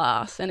A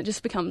class, and it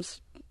just becomes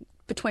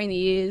between the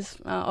ears.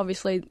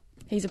 Obviously,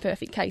 he's a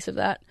perfect case of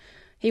that.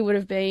 He would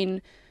have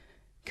been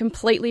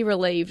completely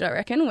relieved, I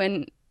reckon,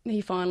 when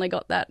he finally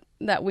got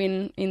that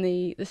win in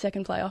the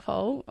second playoff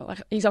hole.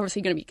 Like, he's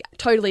obviously going to be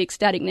totally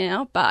ecstatic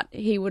now, but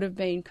he would have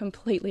been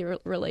completely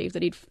relieved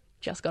that he'd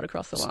just got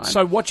across the line.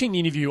 So watching the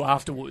interview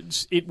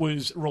afterwards,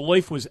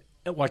 relief was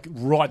like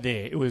right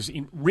there. It was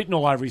written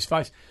all over his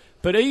face.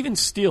 But even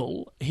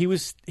still, he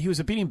was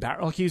a bit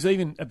embarrassed. Like, he was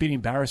even a bit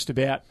embarrassed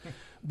about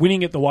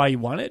winning it the way he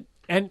won it.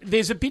 And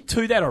there's a bit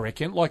to that, I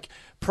reckon. Like,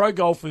 pro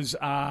golfers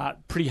are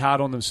pretty hard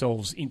on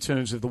themselves in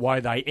terms of the way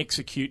they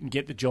execute and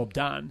get the job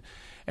done.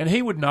 And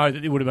he would know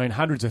that there would have been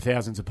hundreds of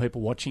thousands of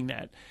people watching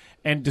that.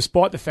 And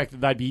despite the fact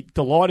that they'd be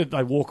delighted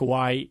they walk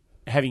away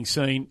having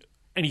seen,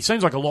 and he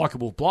seems like a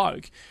likeable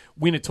bloke,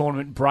 win a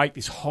tournament and break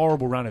this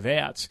horrible run of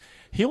outs,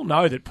 he'll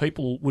know that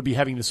people would be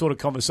having the sort of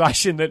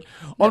conversation that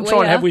I'm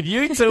trying to have with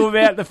you two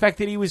about the fact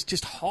that he was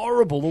just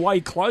horrible, the way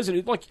he closed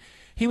it. Like,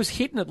 he was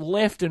hitting it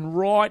left and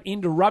right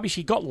into rubbish.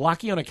 He got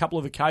lucky on a couple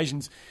of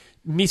occasions,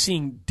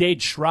 missing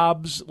dead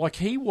shrubs. Like,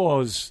 he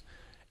was,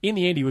 in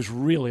the end, he was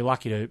really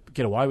lucky to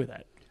get away with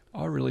that.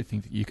 I really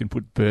think that you can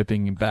put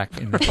burping back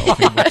in the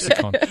golfing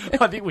lexicon.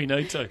 I think we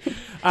need to.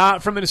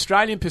 From an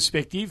Australian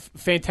perspective,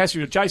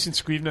 fantastic. Jason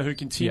Scrivener, who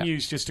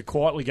continues just to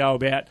quietly go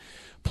about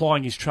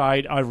plying his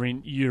trade over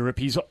in Europe.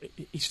 He's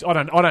I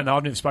don't know.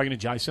 I've never spoken to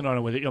Jason. I don't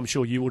know whether, I'm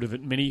sure you would have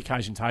at many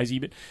occasions, Hayesy,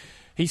 but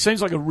he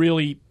seems like a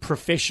really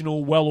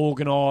professional,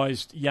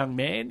 well-organised young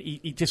man.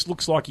 He just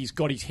looks like he's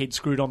got his head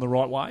screwed on the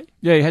right way.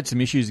 Yeah, he had some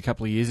issues a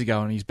couple of years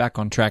ago, and he's back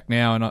on track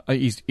now. And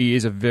he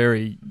is a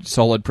very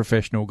solid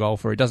professional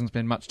golfer. He doesn't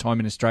spend much time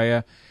in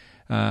Australia.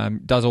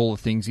 Does all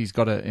the things. He's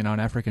got an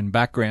African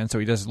background, so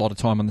he does a lot of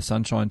time on the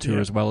Sunshine Tour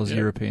as well as the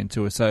European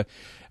Tour. So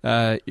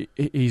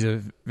he's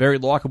a very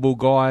likeable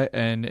guy,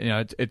 and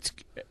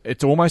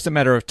it's almost a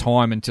matter of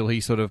time until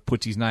he sort of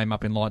puts his name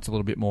up in lights a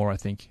little bit more, I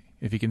think.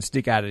 If he can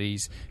stick at it,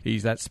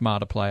 he's that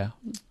smarter player.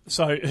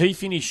 So he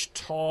finished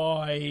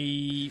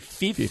tie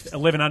fifth,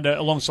 11 under,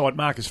 alongside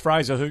Marcus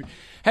Fraser, who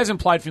hasn't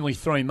played for nearly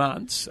 3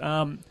 months.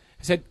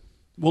 Said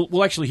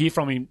we'll actually hear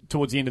from him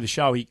towards the end of the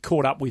show. He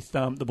caught up with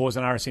the boys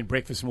on RSN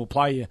Breakfast, and we'll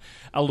play you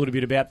a little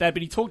bit about that.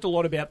 But he talked a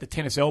lot about the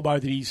tennis elbow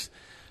that he's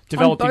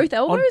developed. On both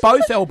elbows? On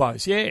both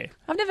elbows, yeah.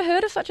 I've never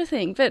heard of such a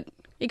thing, but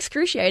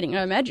excruciating,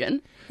 I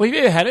imagine. Well, have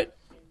you ever had it?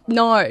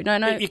 No.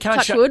 You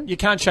can't you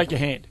can't shake your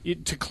hand.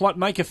 To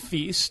make a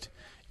fist,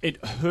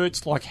 it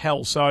hurts like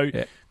hell. So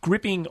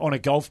gripping on a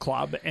golf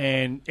club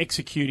and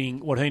executing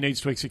what he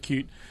needs to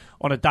execute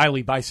on a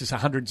daily basis,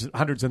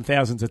 hundreds and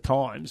thousands of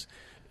times,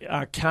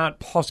 can't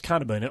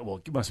have been it.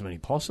 Well, it must have been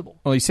impossible.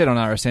 Well, he said on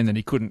RSN that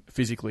he couldn't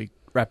physically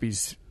wrap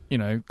his,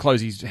 close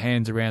his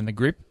hands around the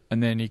grip,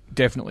 and then he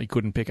definitely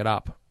couldn't pick it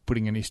up,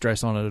 putting any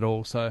stress on it at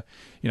all. So,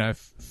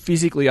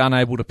 physically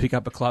unable to pick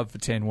up a club for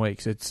 10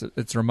 weeks.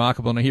 It's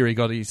remarkable. And here he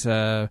got his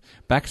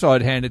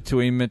backside handed to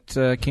him at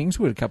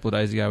Kingswood a couple of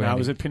days ago. No, it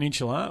was at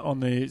Peninsula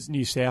on the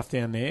New South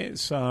down there.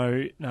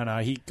 So, no,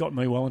 he got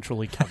me well and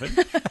truly covered.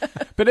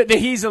 But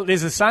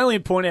there's a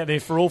salient point out there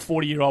for all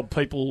 40-year-old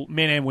people,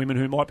 men and women,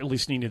 who might be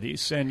listening to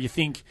this, and you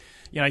think,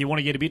 you want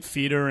to get a bit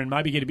fitter and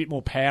maybe get a bit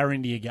more power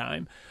into your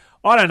game.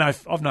 I don't know.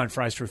 I've known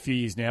Fraser for a few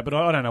years now, but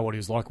I don't know what he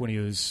was like when he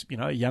was,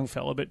 a young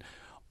fella. But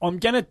I'm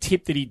going to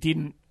tip that he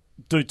didn't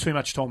do too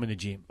much time in the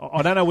gym.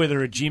 I don't know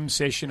whether a gym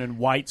session and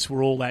weights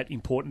were all that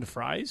important to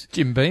Fraser.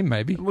 Jim Beam,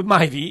 maybe.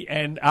 Maybe,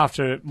 and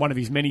after one of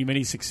his many,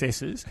 many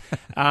successes,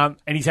 and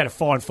he's had a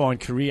fine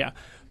career.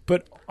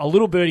 But a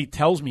little birdie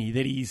tells me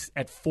that he's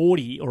at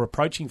 40 or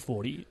approaching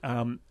 40.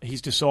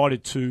 He's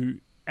decided to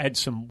add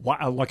some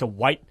like a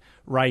weight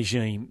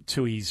regime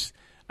to his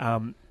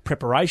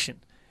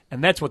preparation,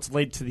 and that's what's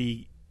led to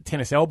the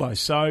tennis elbow.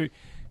 So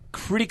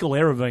critical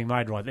error being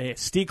made right there.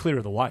 Steer clear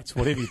of the weights,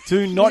 whatever you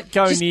do. Not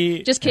go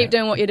near. Just keep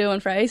doing what you're doing,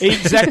 Fraser.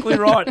 Exactly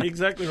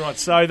right.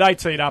 So they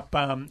teed up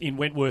in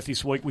Wentworth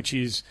this week, which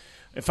is,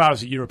 as far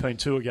as the European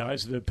Tour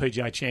goes, the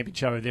PGA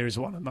Championship over there is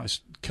one of the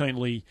most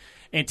keenly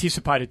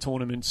anticipated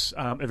tournaments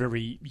of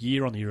every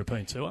year on the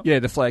European Tour. Yeah,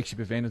 the flagship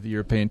event of the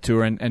European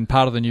Tour and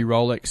part of the new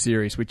Rolex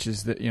series, which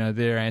is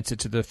their answer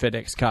to the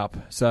FedEx Cup.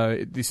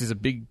 So this is a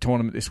big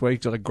tournament this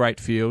week. Got a great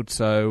field.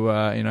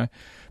 So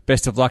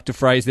best of luck to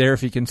Fraser there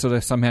if he can sort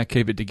of somehow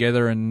keep it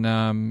together.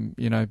 And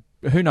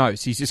who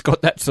knows? He's just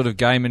got that sort of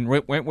game, and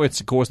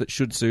Wentworth's a course that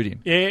should suit him.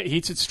 Yeah, he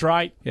hits it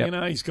straight.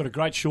 Yep. He's got a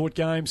great short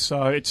game,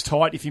 so it's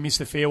tight. If you miss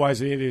the fairways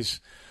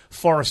there's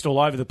forest all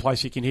over the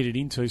place you can hit it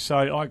into. So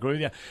I agree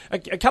with you.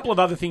 A couple of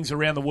other things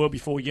around the world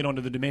before we get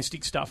onto the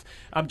domestic stuff.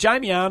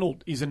 Jamie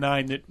Arnold is a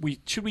name that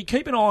should we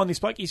keep an eye on this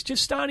bloke? He's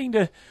just starting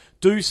to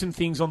do some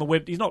things on the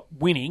web. He's not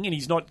winning and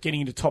he's not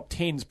getting into top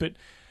tens, but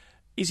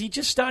is he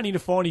just starting to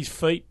find his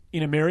feet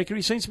in America?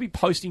 He seems to be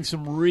posting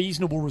some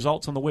reasonable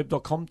results on the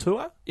web.com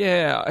tour.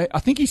 Yeah, I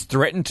think he's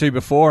threatened to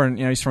before, and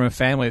he's from a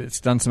family that's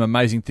done some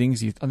amazing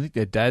things. I think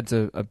their dad's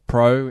a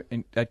pro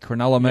at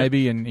Cronulla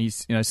maybe, and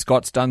he's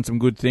Scott's done some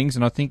good things,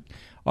 and I think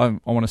I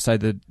want to say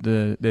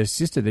that their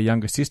sister, their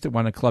younger sister,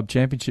 won a club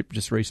championship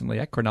just recently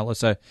at Cronulla,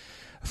 so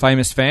a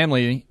famous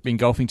family in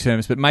golfing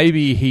terms, but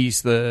maybe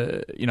he's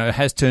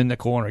has turned the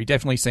corner. He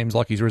definitely seems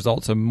like his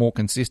results are more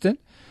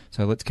consistent,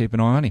 so let's keep an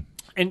eye on him.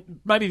 And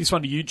maybe this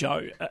one to you,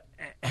 Joe.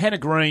 Hannah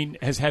Green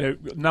has had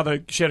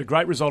she had a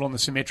great result on the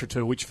Symetra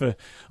Tour, which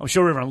I'm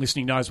sure everyone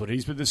listening knows what it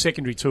is, but the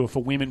secondary tour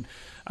for women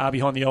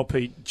behind the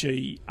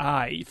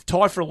LPGA.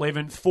 Tie for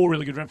 11th, 4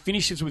 really good rounds,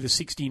 finishes with a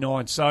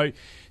 69. So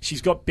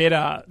she's got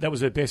better. That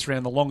was her best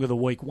round the longer the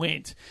week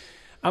went.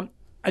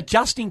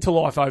 Adjusting to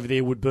life over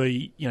there would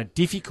be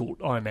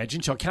difficult, I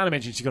imagine. So I can't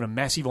imagine she's got a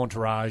massive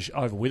entourage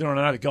over with her. And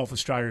I know that Golf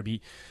Australia would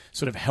be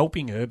sort of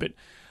helping her, but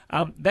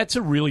that's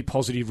a really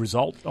positive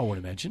result, I would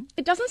imagine.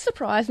 It doesn't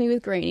surprise me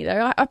with Greenie,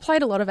 though. I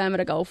played a lot of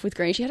amateur golf with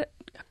Greenie. She had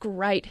a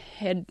great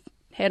head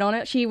on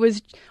it. She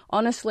was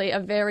honestly a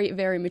very,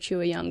 very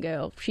mature young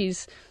girl.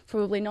 She's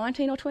probably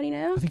 19 or 20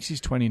 now. I think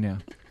she's 20 now.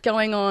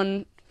 Going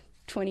on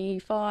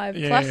 25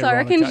 plus, I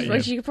reckon.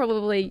 Okay, she could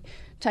probably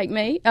take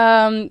me.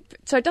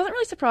 So it doesn't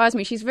really surprise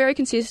me. She's very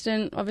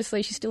consistent.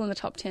 Obviously, she's still in the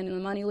top 10 in the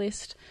money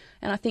list.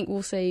 And I think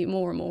we'll see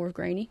more and more of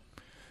Greenie.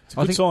 It's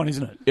a good sign,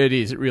 isn't it? It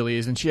is. It really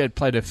is. And she had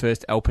played her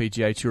first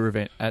LPGA Tour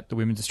event at the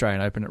Women's Australian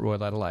Open at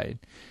Royal Adelaide.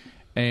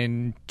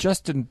 And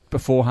just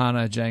before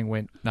Hannah Zhang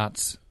went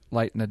nuts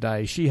late in the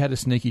day, she had a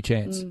sneaky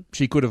chance.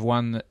 She could have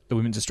won the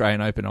Women's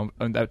Australian Open.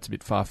 That's a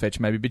bit far-fetched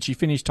maybe, but she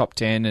finished top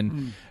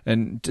 10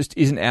 and just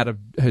isn't out of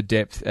her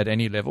depth at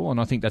any level.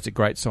 And I think that's a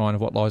great sign of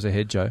what lies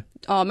ahead, Joe.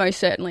 Oh, most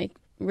certainly.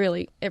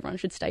 Really, everyone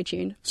should stay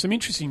tuned. Some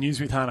interesting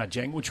news with Hannah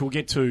Zhang, which we'll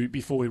get to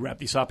before we wrap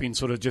this up in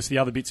sort of just the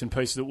other bits and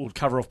pieces that we'll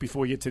cover off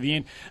before we get to the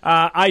end.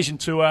 Asian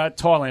Tour,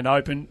 Thailand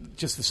Open,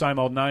 just the same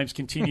old names,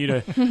 continue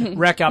to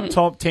rack up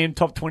top 10,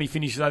 top 20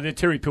 finishes over there.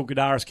 Terry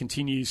Pilkadaris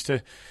continues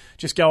to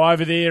just go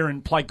over there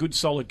and play good,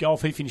 solid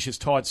golf. He finishes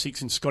tied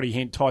 6 and Scotty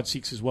Hent tied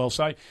 6 as well.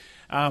 So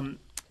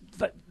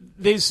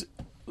there's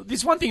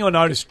one thing I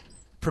noticed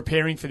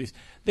preparing for this.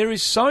 There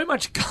is so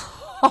much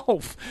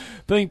golf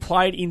being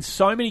played in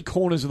so many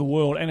corners of the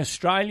world, and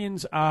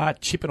Australians are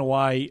chipping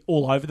away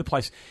all over the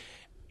place.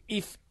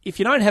 If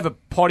you don't have a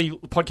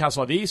podcast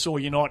like this, or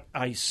you're not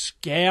a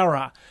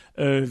scourer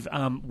of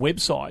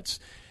websites,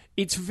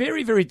 it's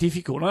very, very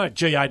difficult. I know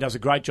GA does a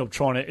great job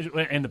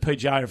and the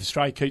PGA of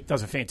Australia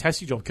does a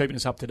fantastic job keeping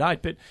us up to date,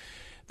 but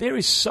there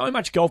is so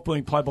much golf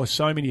being played by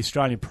so many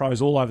Australian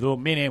pros all over the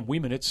world, men and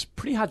women. It's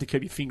pretty hard to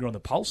keep your finger on the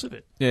pulse of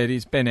it. Yeah, it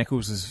is. Ben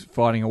Eccles is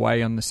fighting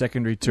away on the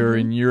secondary tour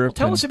in Europe.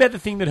 Well, tell us about the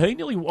thing that he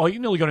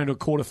nearly got into a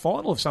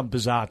quarter-final of some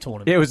bizarre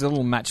tournament. Yeah, it was a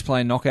little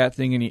match-play knockout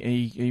thing, and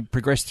he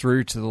progressed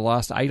through to the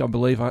last 8, I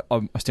believe. I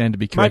stand to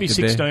be corrected. Maybe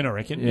 16, there. I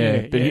reckon.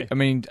 Yeah,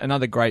 but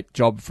another great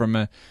job from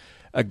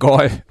a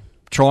guy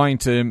trying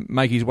to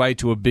make his way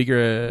to a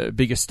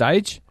bigger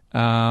stage,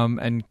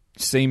 and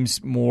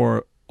seems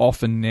more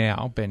often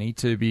now, Benny,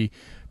 to be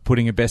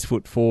putting a best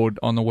foot forward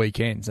on the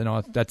weekends,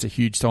 and that's a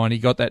huge sign. He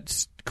got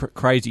that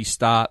crazy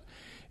start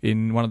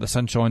in one of the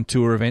Sunshine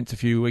Tour events a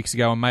few weeks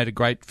ago and made a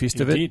great fist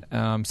of it.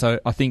 So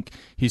I think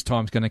his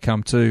time's going to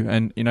come too.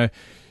 And,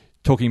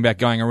 talking about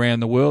going around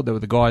the world, there were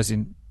the guys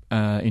in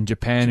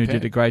Japan who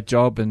did a great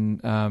job,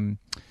 and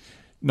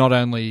not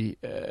only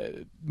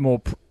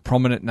more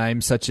prominent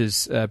names such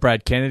as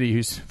Brad Kennedy,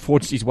 who's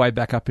forged his way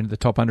back up into the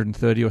top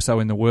 130 or so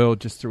in the world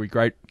just through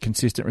great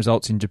consistent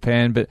results in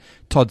Japan, but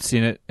Todd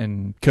Sinnott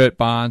and Kurt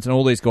Barnes and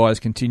all these guys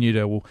continue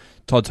to,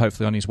 Todd's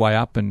hopefully on his way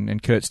up,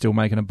 and Kurt's still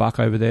making a buck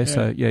over there. Yeah.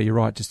 So, yeah, you're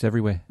right, just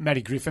everywhere.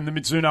 Matty Griffin, the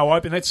Mizuno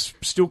Open, that's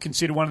still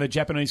considered one of the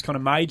Japanese kind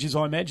of majors,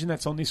 I imagine.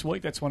 That's on this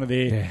week. That's one of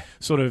their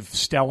sort of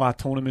stellar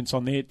tournaments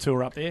on their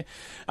tour up there.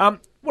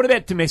 What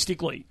about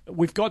domestically?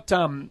 We've got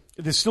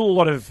there's still a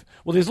lot of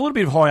there's a little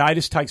bit of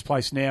hiatus takes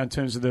place now in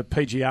terms of the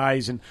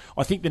PGAs, and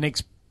I think the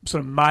next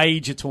sort of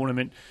major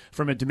tournament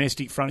from a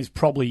domestic front is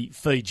probably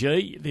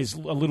Fiji. There's a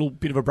little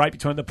bit of a break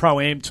between the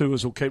Pro-Am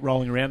tours will keep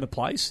rolling around the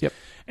place. Yep.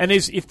 And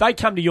if they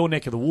come to your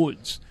neck of the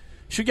woods,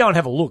 you should go and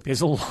have a look.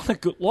 There's a lot of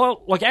good,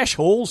 like Ash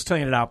Hall's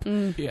teeing it up,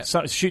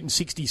 so shooting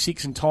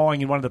 66 and tying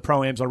in one of the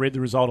Pro-Ams I read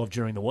the result of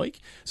during the week.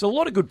 So a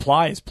lot of good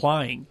players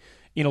playing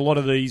in a lot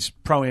of these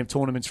Pro-Am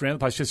tournaments around the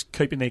place, just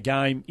keeping their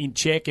game in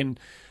check and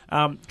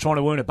trying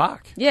to earn a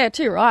buck. Yeah,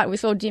 too right. We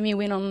saw Jimmy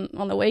win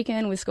on the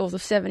weekend with scores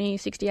of 70,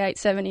 68,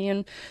 70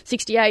 and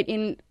 68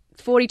 in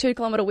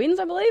 42-kilometre wins,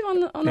 I believe,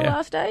 on the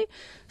last day.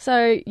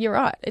 So you're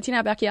right. It's in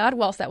our backyard.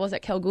 Whilst that was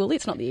at Kalgoorlie,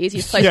 it's not the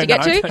easiest place to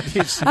get to.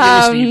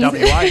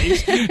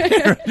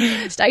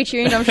 Stay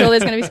tuned. I'm sure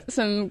there's going to be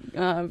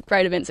some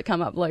great events that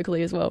come up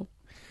locally as well.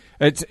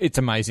 It's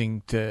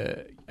amazing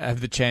to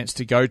have the chance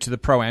to go to the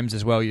Pro-Ams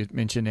as well. You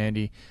mentioned,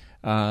 Andy.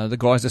 The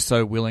guys are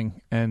so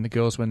willing, and the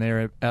girls when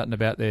they're out and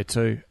about there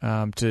too,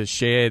 to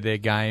share their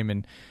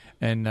game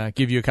and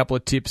give you a couple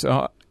of tips.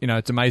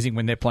 It's amazing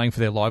when they're playing for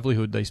their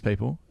livelihood, these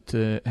people,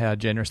 to how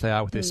generous they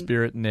are with their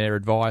spirit and their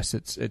advice.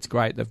 It's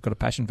great. They've got a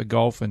passion for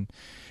golf. And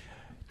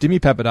Dimi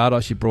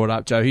Papadatos, you brought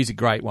up, Joe, he's a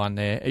great one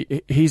there.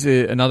 He's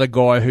another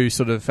guy who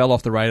sort of fell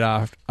off the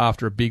radar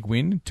after a big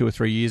win 2 or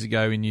 3 years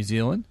ago in New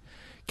Zealand.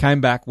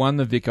 Came back, won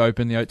the Vic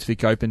Open, the Oates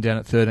Vic Open down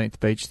at 13th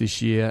Beach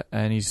this year,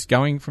 and he's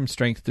going from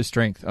strength to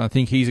strength. I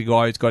think he's a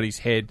guy who's got his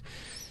head,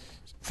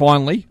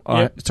 finally,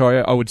 I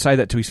would say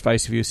that to his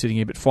face if he was sitting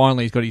here, but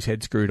finally he's got his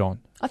head screwed on.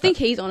 I think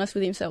he's honest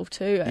with himself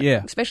too,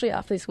 especially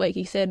after this week.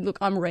 He said, look,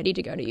 I'm ready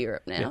to go to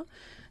Europe now,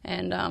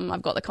 and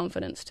I've got the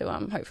confidence to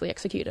hopefully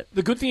execute it.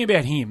 The good thing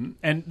about him,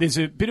 and there's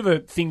a bit of a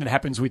thing that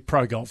happens with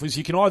pro golfers,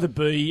 you can either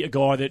be a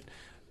guy that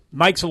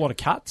makes a lot of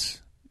cuts,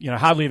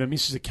 hardly ever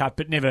misses a cut,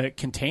 but never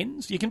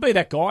contends. You can be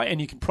that guy,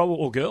 and you can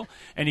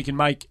and you can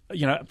make,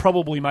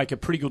 probably make a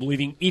pretty good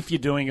living if you're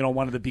doing it on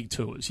one of the big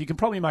tours. You can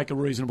probably make a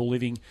reasonable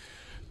living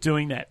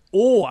doing that.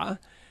 Or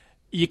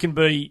you can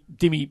be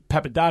Dimi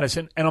Papadatos,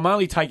 and I'm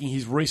only taking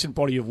his recent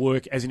body of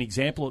work as an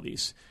example of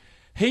this.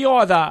 He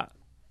either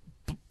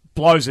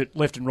blows it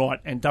left and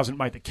right and doesn't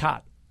make the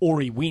cut, or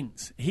he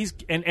wins.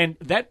 And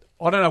that,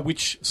 I don't know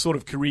which sort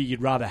of career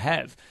you'd rather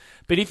have,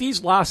 but if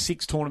his last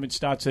 6 tournaments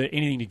starts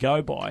anything to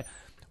go by,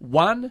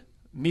 1,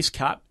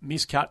 miscut,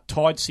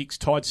 tied 6,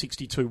 tied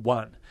 62,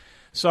 1.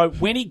 So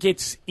when he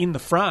gets in the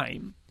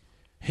frame,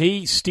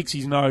 he sticks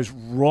his nose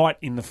right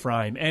in the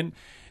frame. And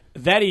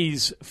that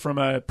is, from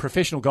a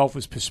professional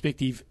golfer's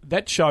perspective,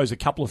 that shows a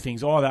couple of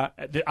things. Either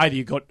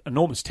you've got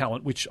enormous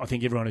talent, which I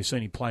think everyone who's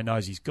seen him play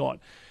knows he's got.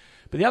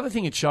 But the other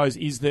thing it shows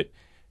is that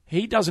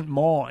he doesn't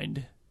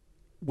mind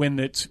when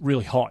it's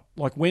really hot.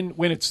 Like when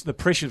it's the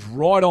pressure's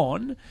right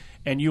on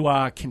and you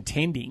are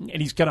contending,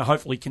 and he's going to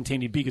hopefully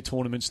contend in bigger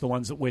tournaments, the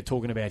ones that we're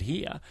talking about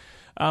here.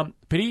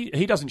 But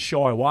he doesn't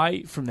shy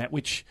away from that,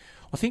 which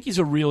I think is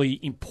a really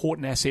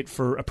important asset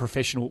for a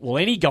professional, well,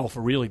 any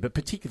golfer really, but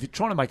particularly if you're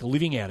trying to make a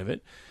living out of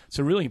it, it's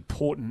a really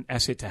important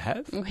asset to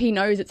have. He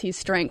knows it's his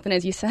strength, and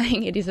as you're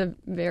saying, it is a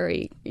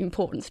very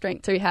important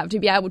strength to have, to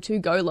be able to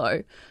go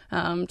low,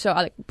 to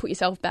either put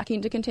yourself back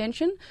into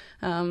contention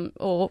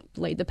or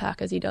lead the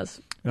pack as he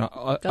does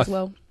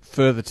well.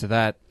 Further to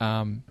that,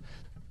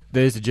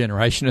 there's a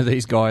generation of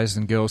these guys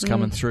and girls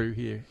coming through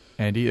here,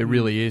 Andy. It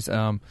really is.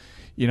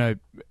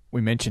 We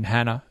mentioned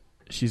Hannah.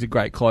 She's a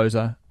great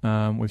closer.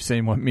 We've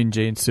seen what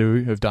Minjee and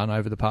Sue have done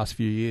over the past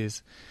few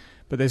years.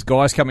 But there's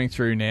guys coming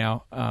through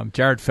now.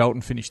 Jared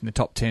Felton finished in the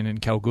top 10 in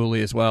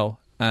Kalgoorlie as well.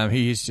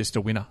 He is just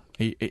a winner.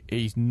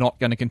 He's not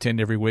going to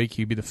contend every week.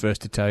 He'll be the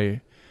first to tell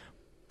you.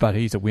 But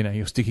he's a winner.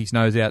 He'll stick his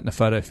nose out in the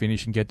photo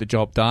finish and get the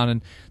job done.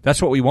 And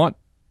that's what we want.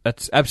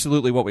 That's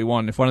absolutely what we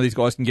want. If one of these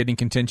guys can get in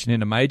contention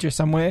in a major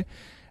somewhere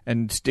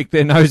and stick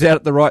their nose out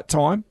at the right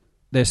time,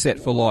 they're set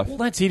for life. Well,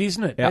 that's it,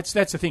 isn't it? Yep.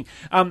 That's the thing.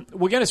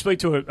 We're going to speak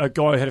to a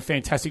guy who had a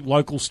fantastic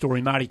local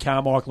story, Marty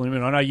Carmichael,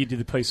 and I know you did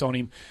the piece on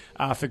him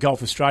for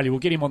Golf Australia. We'll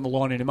get him on the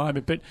line in a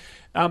moment.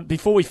 But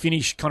before we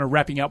finish kind of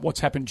wrapping up what's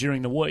happened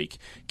during the week,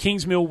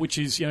 Kingsmill, which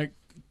is,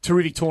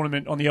 terrific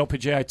tournament on the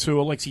LPGA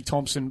Tour, Lexi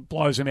Thompson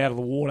blows him out of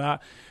the water.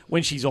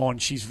 When she's on,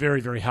 she's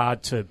very, very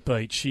hard to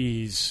beat.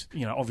 She is,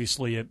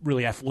 obviously a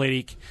really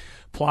athletic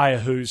player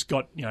who's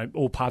got,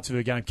 all parts of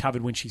her game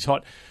covered when she's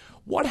hot.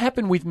 What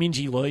happened with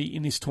Minjee Lee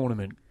in this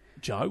tournament,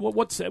 Joe?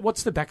 What's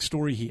the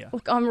backstory here?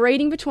 Look, I'm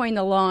reading between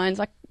the lines.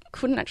 I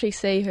couldn't actually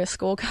see her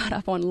scorecard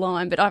up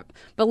online, but I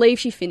believe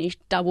she finished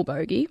double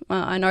bogey.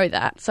 I know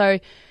that. So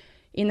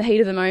in the heat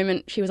of the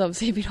moment, she was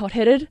obviously a bit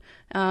hot-headed.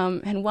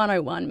 And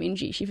 101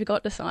 Minjee, she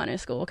forgot to sign her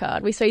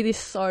scorecard. We see this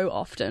so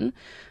often.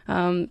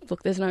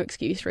 Look, there's no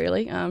excuse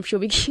really. She'll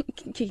be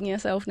kicking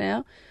herself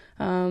now.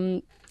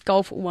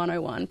 Golf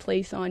 101,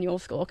 please sign your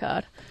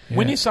scorecard. Yeah.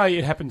 When you say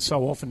it happens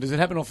so often, does it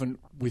happen often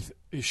with...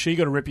 Has she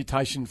got a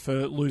reputation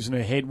for losing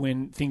her head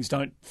when things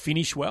don't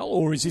finish well?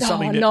 Or is this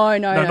something that... No,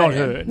 not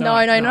her.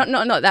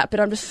 Not that. But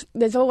I'm just...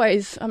 There's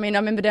always... I mean, I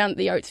remember down at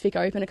the Oates Vic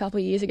Open a couple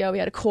of years ago, we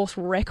had a course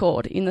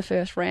record in the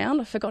first round.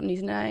 I've forgotten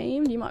his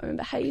name. You might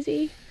remember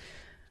Hayesy.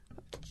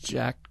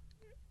 Jack...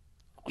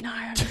 No,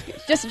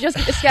 just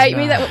escape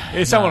me.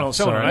 That someone else.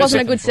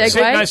 Wasn't a good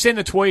segue. Send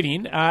the tweet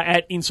in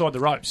at Inside the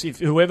Ropes. If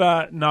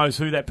whoever knows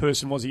who that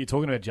person was that you're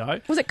talking about, Joe.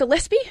 Was it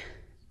Gillespie?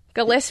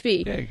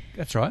 Gillespie. Yeah,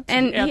 that's right.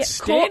 And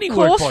outstanding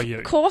work by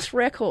you. Course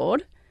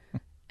record.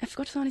 I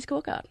forgot to sign his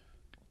scorecard.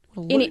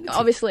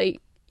 Obviously,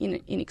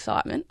 in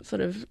excitement,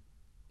 sort of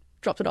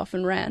dropped it off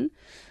and ran.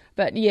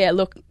 But yeah,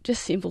 look,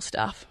 just simple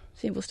stuff.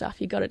 Simple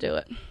stuff. You got to do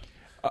it.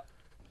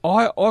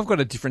 I've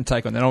got a different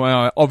take on that.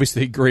 I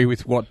obviously agree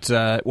with what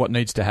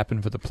needs to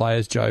happen for the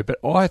players, Joe,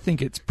 but I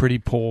think it's pretty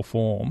poor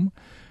form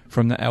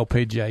from the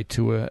LPGA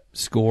Tour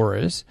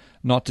scorers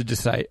not to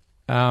just say,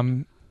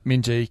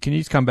 Minjee, can you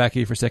just come back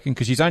here for a second?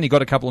 Because she's only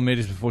got a couple of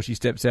metres before she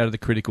steps out of the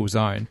critical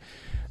zone.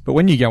 But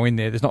when you go in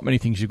there's not many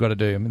things you've got to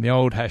do. I mean, the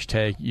old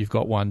hashtag, you've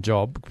got one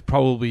job,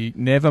 probably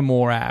never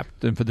more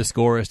apt than for the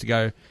scorers to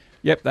go,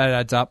 yep, that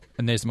adds up,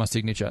 and there's my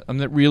signature. I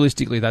mean,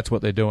 realistically, that's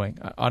what they're doing.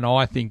 And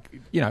I think,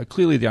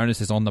 clearly the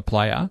onus is on the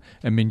player,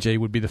 and Minjee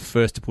would be the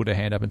first to put her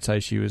hand up and say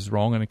she was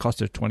wrong, and it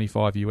cost her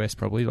 $25 US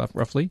probably,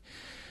 roughly.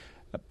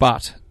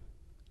 But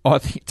I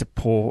think it's a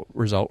poor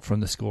result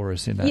from the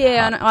scorers in that.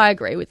 Yeah, and I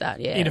agree with that,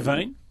 yeah.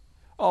 Intervene?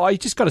 Oh, you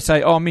just got to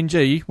say,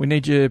 Minjee, we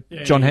need you,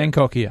 John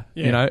Hancock here.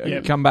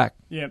 Come back.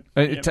 Yeah.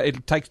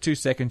 It takes 2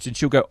 seconds, and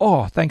she'll go,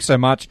 oh, thanks so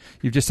much.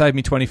 You've just saved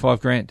me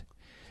 $25,000.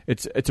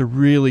 It's a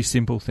really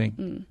simple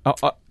thing.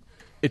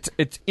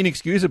 It's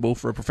inexcusable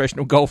for a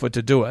professional golfer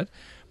to do it,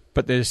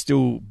 but there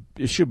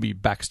should be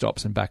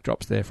backstops and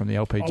backdrops there from the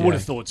LPGA. I would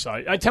have thought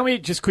so. Tell me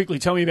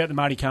about the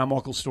Marty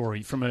Carmichael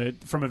story from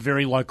a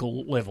very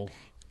local level.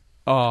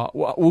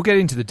 We'll get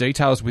into the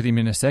details with him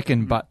in a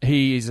second, but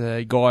he is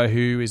a guy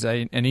who is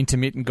an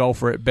intermittent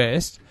golfer at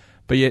best,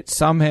 but yet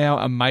somehow,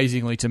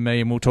 amazingly to me,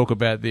 and we'll talk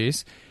about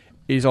this,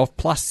 is off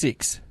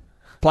 +6.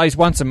 Plays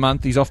once a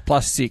month, he's off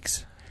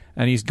 +6.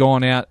 And he's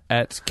gone out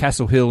at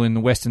Castle Hill in the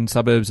western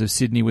suburbs of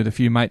Sydney with a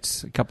few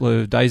mates a couple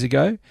of days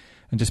ago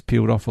and just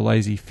peeled off a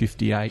lazy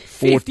 58.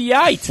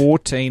 58?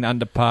 14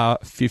 under par,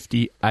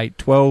 58.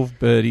 12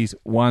 birdies,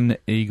 1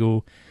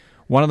 eagle.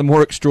 One of the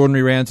more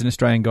extraordinary rounds in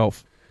Australian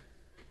golf.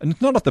 And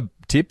it's not off the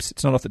tips,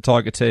 it's not off the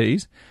Tiger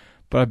tees,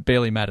 but it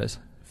barely matters.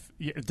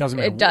 Yeah, it doesn't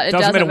matter. It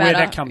doesn't matter where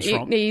that comes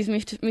from. He's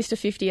Mr.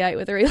 58,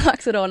 whether he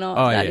likes it or not.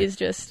 That is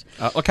just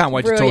I can't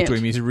wait brilliant. to talk to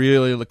him. He's a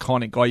really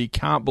laconic guy. You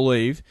can't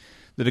believe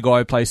that a guy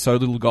who plays so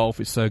little golf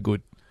is so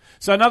good.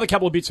 So another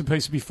couple of bits and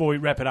pieces before we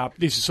wrap it up.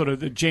 This is sort of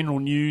the general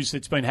news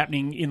that's been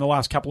happening in the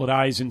last couple of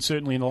days and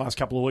certainly in the last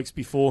couple of weeks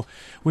before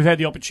we've had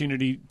the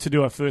opportunity to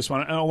do our first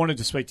one. And I wanted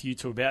to speak to you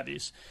two about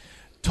this.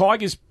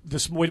 Tigers,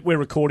 we're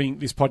recording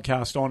this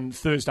podcast on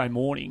Thursday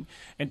morning,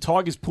 and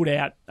Tigers put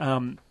out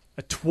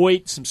a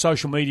tweet, some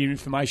social media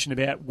information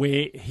about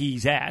where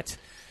he's at.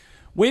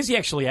 Where's he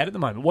actually at the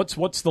moment?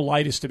 What's the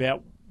latest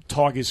about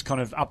Tigers' kind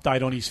of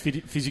update on his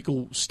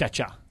physical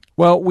stature?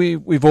 Well,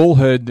 we've all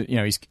heard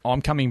that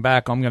I'm coming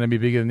back. I'm going to be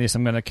bigger than this.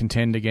 I'm going to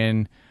contend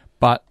again.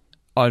 But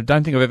I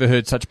don't think I've ever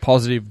heard such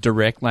positive,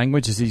 direct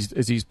language as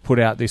he's put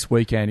out this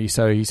week, Andy.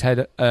 So he's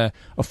had a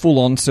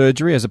full-on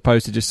surgery as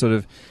opposed to just sort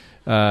of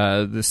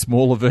the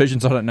smaller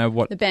versions. I don't know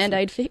what the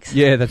Band-Aid fix.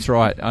 Yeah, that's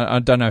right. I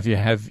don't know if you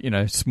have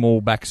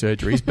small back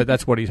surgeries, but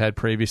that's what he's had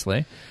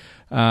previously.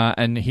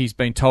 And he's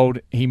been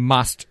told he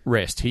must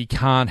rest. He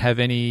can't have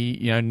any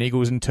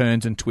niggles and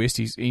turns and twists.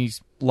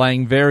 He's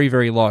laying very,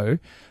 very low,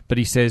 but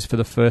he says for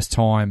the first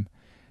time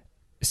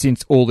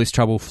since all this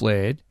trouble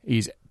flared,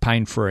 he's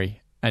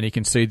pain-free and he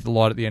can see the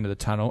light at the end of the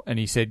tunnel. And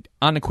he said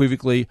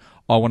unequivocally,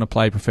 I want to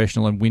play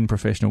professional and win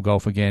professional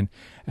golf again.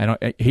 And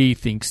he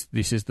thinks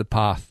this is the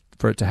path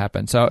for it to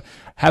happen. So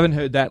haven't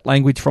heard that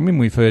language from him.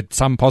 We've heard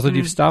some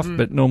positive stuff,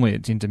 but normally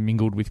it's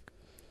intermingled with,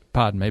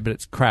 pardon me, but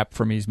it's crap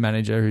from his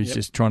manager who's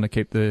just trying to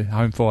keep the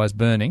home fires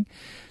burning.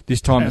 This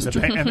time and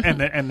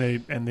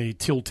the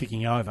till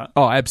ticking over.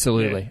 Oh,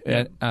 absolutely.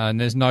 Yeah. And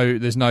there's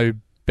no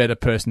better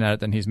person at it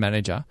than his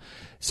manager.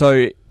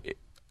 So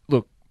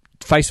look,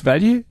 face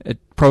value, it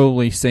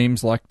probably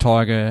seems like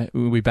Tiger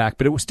will be back,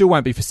 but it still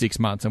won't be for 6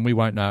 months, and we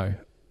won't know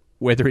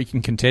whether he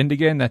can contend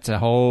again. That's a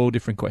whole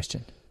different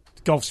question.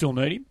 Golf still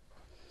need him?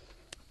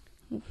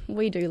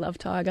 We do love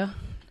Tiger.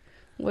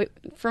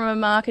 From a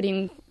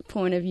marketing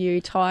point of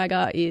view,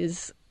 Tiger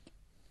is,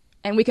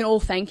 and we can all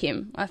thank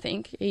him, I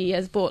think. He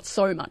has brought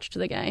so much to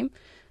the game.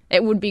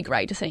 It would be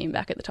great to see him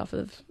back at the top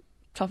of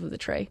top of the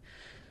tree,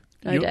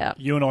 no doubt.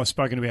 You and I have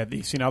spoken about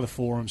this in other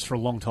forums for a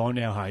long time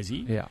now,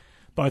 Hayesy. Yeah.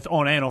 Both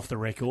on and off the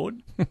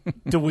record.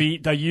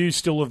 Are you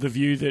still of the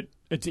view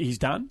that he's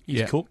done?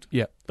 He's cooked?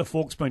 Yeah. The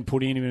fork's been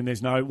put in him and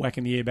there's no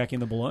whacking the air back in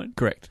the balloon?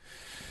 Correct.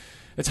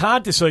 It's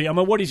hard to see. I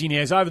mean, what is he now?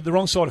 He's over the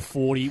wrong side of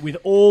 40 with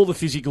all the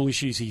physical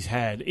issues he's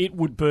had. It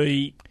would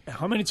be...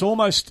 I mean, it's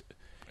almost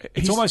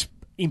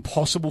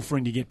impossible for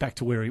him to get back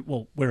to where he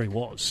was.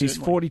 He's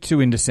certainly. 42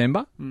 in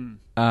December,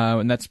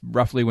 and that's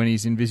roughly when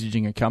he's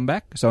envisaging a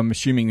comeback. So I'm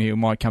assuming he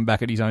might come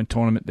back at his own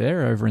tournament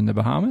there over in the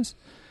Bahamas.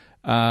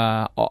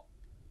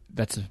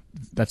 That's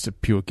a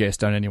pure guess.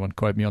 Don't anyone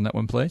quote me on that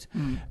one, please.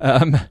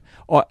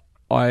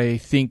 I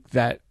think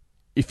that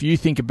if you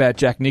think about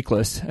Jack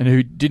Nicklaus, and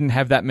who didn't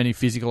have that many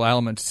physical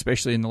ailments,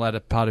 especially in the latter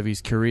part of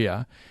his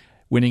career,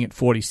 winning at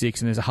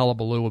 46, and there's a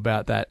hullabaloo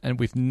about that, and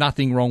with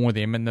nothing wrong with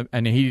him,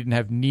 and he didn't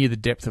have near the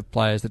depth of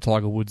players that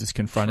Tiger Woods is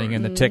confronting,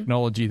 and the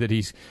technology that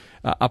he's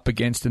up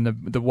against, and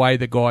the way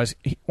the guys...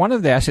 One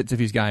of the assets of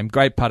his game,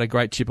 great putter,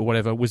 great chip or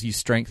whatever, was his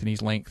strength and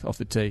his length off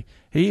the tee.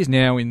 He is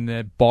now in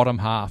the bottom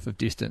half of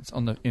distance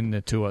in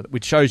the tour,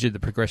 which shows you the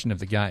progression of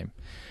the game.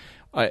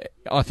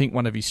 I think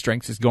one of his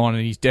strengths is gone,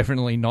 and he's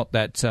definitely not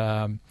that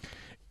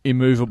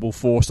immovable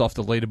force off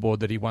the leaderboard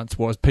that he once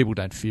was. People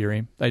don't fear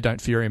him. They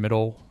don't fear him at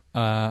all.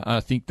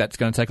 I think that's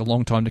going to take a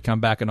long time to come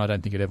back, and I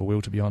don't think it ever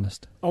will, to be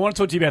honest. I want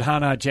to talk to you about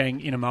Hana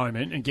Zhang in a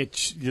moment and get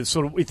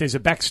sort of if there's a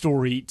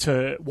backstory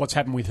to what's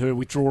happened with her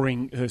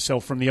withdrawing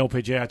herself from the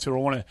LPGA Tour.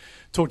 I want to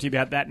talk to you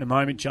about that in a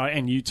moment, Joe,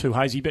 and you too,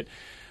 Hayesy. But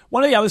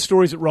one of the other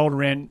stories that rolled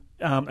around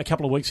a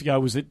couple of weeks ago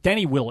was that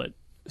Danny Willett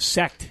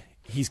sacked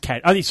his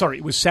caddy.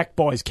 It was sacked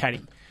by his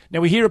caddy. Now,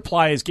 we hear of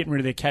players getting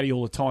rid of their caddy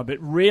all the time, but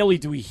rarely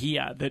do we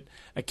hear that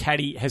a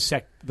caddy has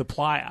sacked the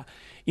player.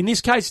 In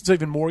this case, it's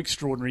even more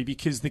extraordinary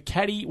because the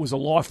caddy was a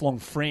lifelong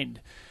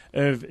friend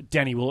of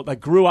Danny Willett. They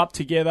grew up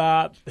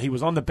together. He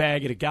was on the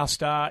bag at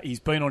Augusta. He's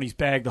been on his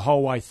bag the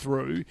whole way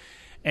through.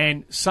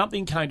 And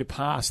something came to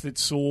pass that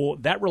saw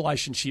that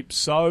relationship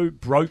so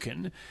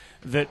broken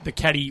that the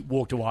caddy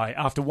walked away.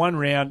 After one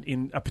round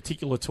in a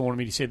particular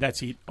tournament, he said,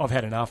 "That's it. I've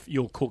had enough.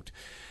 You're cooked.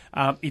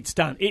 It's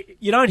done."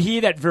 You don't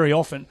hear that very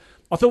often.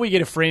 I thought we'd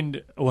get a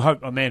friend, or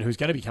a man who's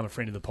going to become a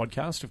friend of the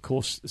podcast, of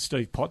course,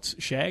 Steve Potts,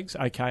 Shags,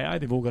 a.k.a.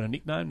 They've all got a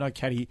nickname. No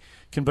caddy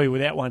can be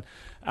without one.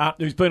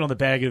 Who's been on the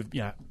bag of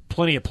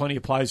plenty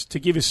of players to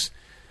give us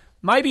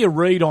maybe a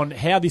read on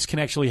how this can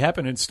actually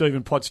happen. And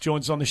Stephen Potts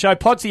joins us on the show.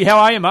 Pottsy, how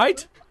are you,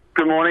 mate?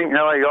 Good morning.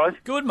 How are you guys?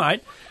 Good,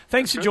 mate.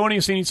 Thanks for joining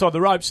us in Inside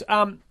the Ropes.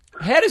 How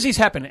does this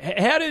happen?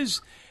 How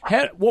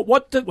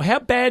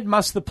bad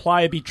must the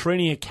player be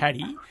treating a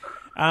caddy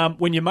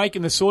when you're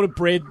making the sort of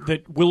bread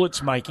that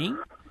Willett's making?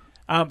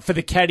 For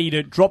the caddy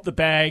to drop the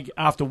bag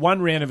after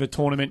one round of a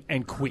tournament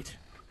and quit?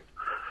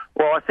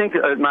 Well, I think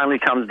it mainly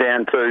comes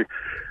down to,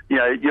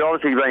 you're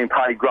obviously being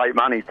paid great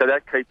money, so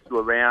that keeps you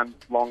around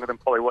longer than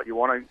probably what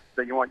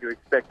you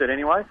expected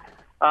anyway.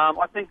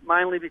 I think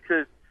mainly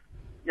because,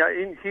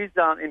 in his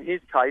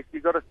case,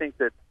 you've got to think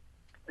that,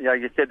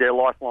 you said they're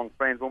lifelong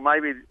friends. Well,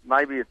 maybe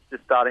it's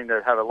just starting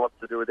to have a lot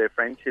to do with their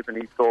friendship, and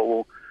he thought,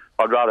 well,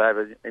 I'd rather have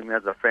him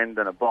as a friend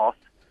than a boss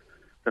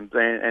and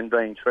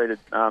being treated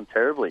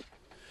terribly.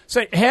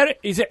 So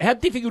how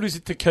difficult is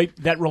it to keep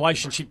that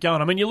relationship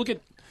going? I mean, you look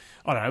at,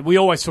 I don't know, we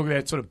always talk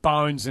about sort of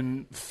Bones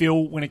and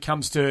Phil when it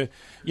comes to,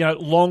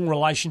 long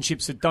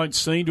relationships that don't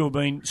seem to have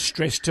been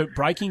stressed to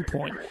breaking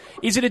point.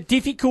 Is that a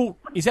difficult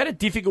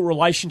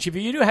relationship?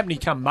 If you do happen to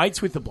become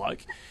mates with the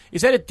bloke,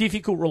 is that a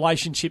difficult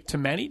relationship to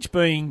manage,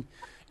 being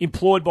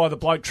employed by the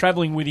bloke,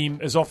 travelling with him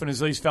as often as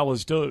these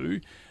fellas do,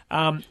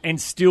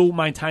 and still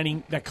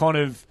maintaining that kind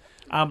of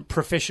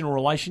professional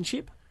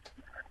relationship?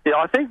 Yeah,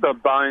 I think the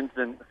Bones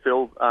and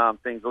Phil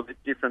things are a bit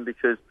different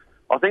because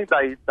I think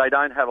they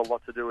don't have a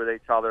lot to do with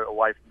each other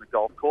away from the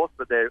golf course,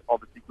 but they're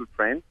obviously good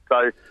friends,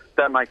 so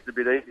that makes it a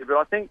bit easier. But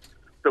I think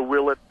the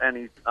Willett and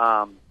his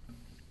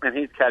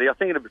caddy, I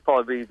think it would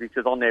probably be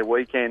because on their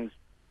weekends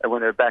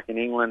when they're back in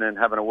England and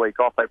having a week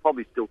off, they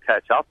probably still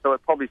catch up, so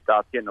it probably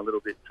starts getting a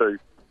little bit too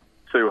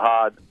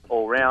hard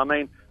all round.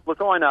 I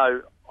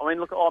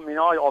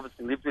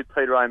obviously lived with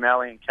Peter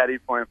O'Malley and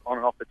caddied for him on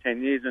and off for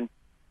 10 years, and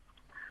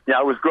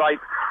it was great.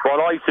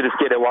 Well, I used to just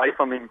get away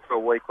from him for a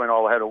week when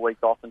I had a week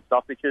off and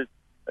stuff because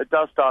it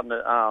does start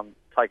to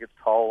take its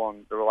toll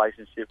on the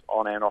relationship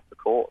on and off the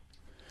court.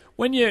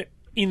 When you're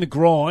in the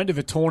grind of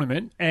a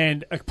tournament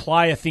and a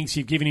player thinks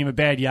you've given him a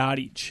bad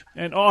yardage,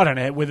 and I don't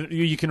know whether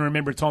you can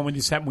remember a time when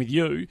this happened with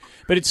you,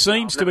 but it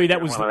seems to be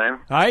that was...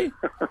 Hey?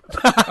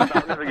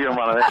 I've never given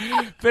one of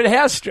them. But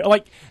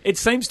it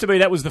seems to be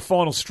that was the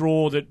final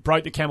straw that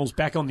broke the camel's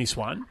back on this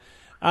one,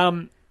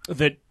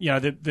 that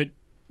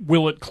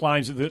Willett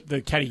claims that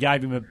the caddy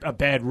gave him a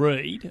bad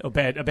read, a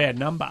bad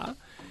number.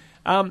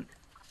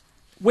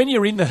 When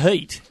you're in the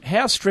heat,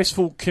 how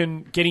stressful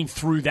can getting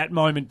through that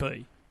moment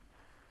be?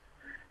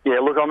 Yeah,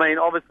 look, I mean,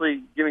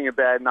 obviously giving a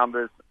bad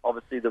number is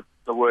obviously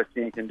the worst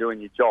thing you can do in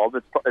your job.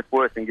 It's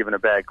worse than giving a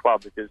bad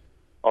club because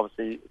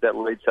obviously that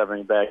leads to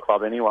having a bad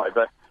club anyway.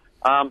 But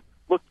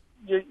look,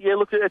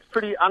 look, it's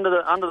pretty under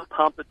the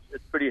pump.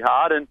 It's pretty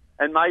hard, and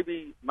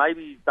maybe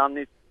he's done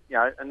this,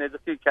 and there's a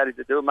few caddies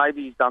that do it.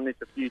 Maybe he's done this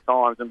a few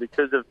times, and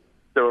because of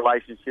the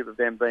relationship of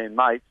them being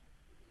mates,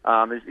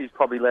 he's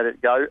probably let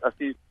it go a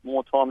few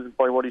more times than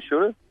probably what he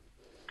should have.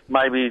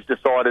 Maybe he's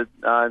decided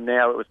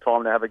now it was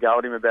time to have a go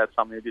at him about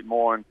something a bit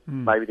more, and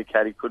maybe the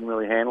caddy couldn't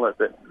really handle it.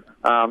 But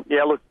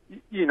look,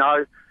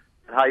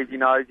 Hayesy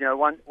knows,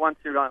 once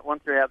you're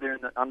out there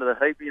under the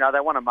heap, they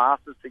won a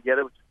Masters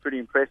together, which is pretty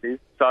impressive.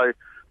 So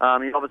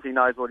he obviously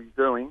knows what he's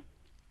doing.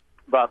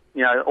 But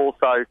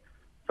also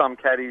some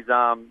caddies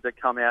that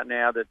come out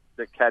now that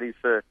caddy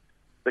for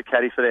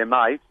their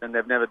mates, and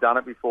they've never done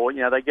it before.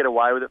 They get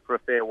away with it for a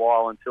fair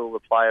while until the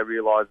player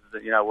realises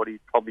that what he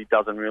probably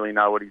doesn't really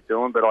know what he's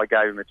doing. But I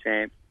gave him a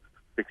chance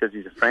because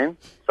he's a friend.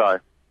 So.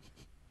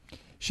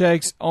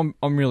 Shags, I'm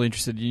really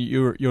interested.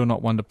 You're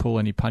not one to pull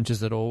any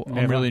punches at all.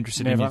 Never, I'm really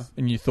interested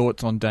in your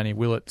thoughts on Danny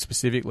Willett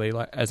specifically,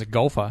 like as a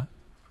golfer.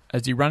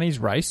 Has he run his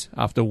race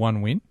after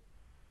one win?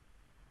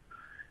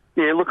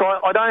 Yeah, look,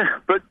 I don't,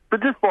 but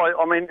just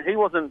he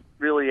wasn't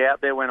really out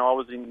there when I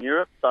was in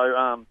Europe, so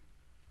I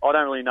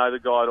don't really know the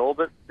guy at all.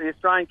 But the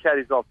Australian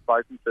caddies I've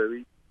spoken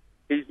to,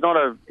 he's not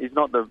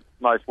the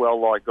most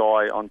well-liked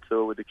guy on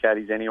tour with the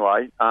caddies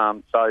anyway.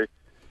 So.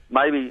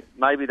 Maybe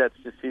that's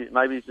just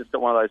maybe he's just got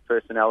one of those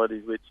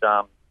personalities which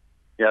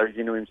he's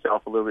into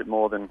himself a little bit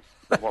more than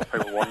what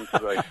people want him to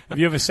be. Have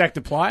you ever sacked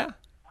a player?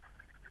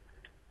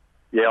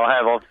 Yeah, I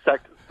have. I've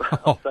sacked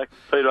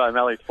Peter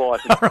O'Malley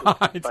twice.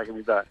 It's taken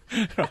me back.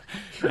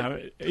 No,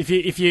 if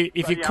you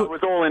could, it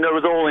was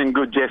all in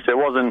good gesture. It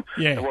wasn't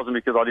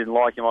because I didn't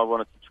like him. I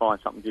wanted to try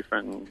something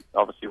different, and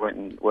obviously went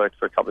and worked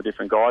for a couple of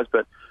different guys.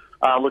 But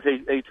look,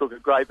 he took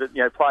it great. But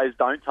players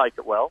don't take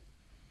it well.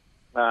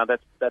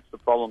 That's the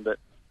problem. That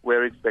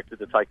we're expected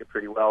to take it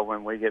pretty well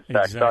when we get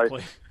sacked.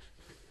 Exactly.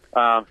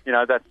 So,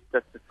 that's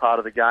just part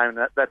of the game, and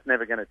that's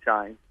never going to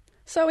change.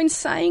 So in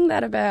saying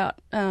that about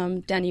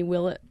Danny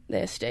Willett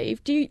there,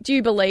 Steve, do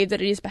you believe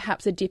that it is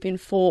perhaps a dip in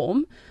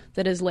form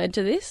that has led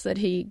to this, that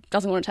he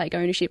doesn't want to take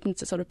ownership and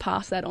to sort of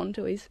pass that on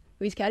to his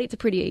caddy? It's a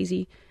pretty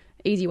easy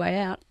way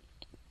out.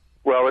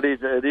 Well, it is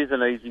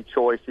an easy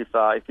choice if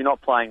you're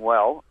not playing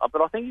well.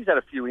 But I think he's had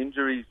a few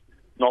injuries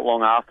not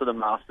long after the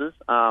Masters.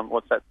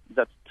 What's that?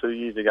 That's 2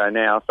 years ago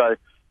now. So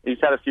he's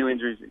had a few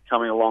injuries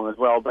coming along as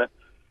well. But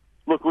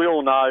look, we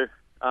all know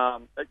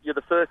you're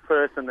the first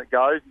person that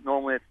goes.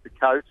 Normally it's the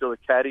coach or the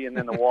caddy, and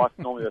then the wife's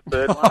normally the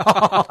third one.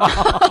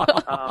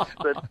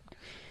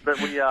 But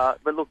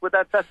look,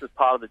 that's just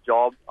part of the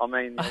job. I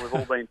mean, we've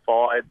all been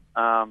fired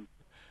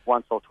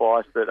once or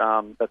twice, but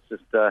that's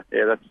just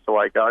that's just the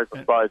way it goes, I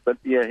suppose. But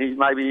yeah,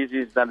 maybe he's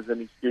used that as an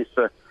excuse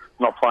for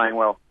not playing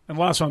well. And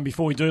last one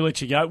before we do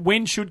let you go,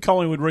 when should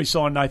Collingwood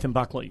re-sign Nathan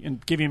Buckley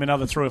and give him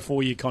another 3 or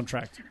 4 year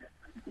contract?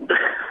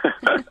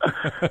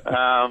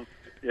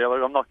 Yeah,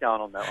 look, I'm not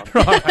going on that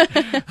one. Right.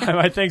 Hey,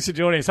 mate, thanks for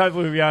joining us.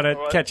 Hopefully we'll be able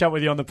to catch up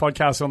with you on the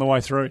podcast on the way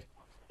through.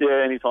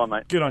 Yeah, anytime,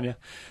 mate. Good on you.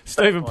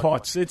 Stephen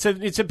Potts, it's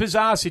a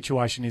bizarre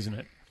situation, isn't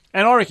it?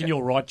 And I reckon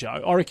you're right,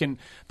 Joe. I reckon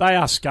they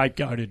are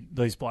scapegoated,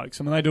 these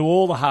blokes. I mean, they do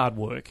all the hard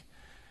work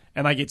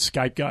and they get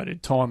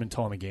scapegoated time and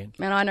time again.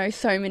 Man, I know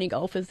so many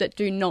golfers that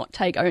do not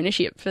take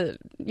ownership for,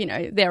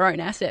 their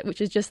own asset,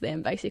 which is just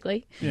them,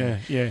 basically. Yeah.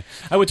 Hey,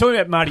 we're talking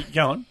about Marty.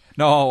 Go on.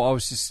 No,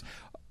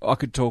 I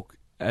could talk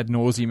ad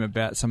nauseum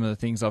about some of the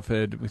things I've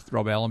heard with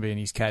Rob Allenby and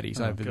his caddies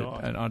and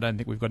I don't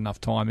think we've got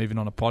enough time even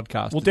on a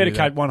podcast. We'll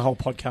dedicate one whole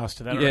podcast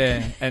to that.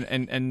 Yeah,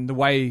 and the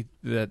way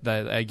that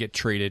they get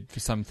treated for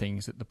some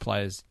things that the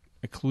players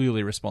are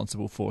clearly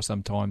responsible for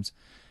sometimes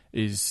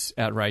is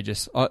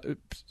outrageous.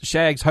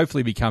 Shags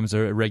hopefully becomes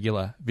a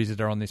regular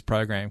visitor on this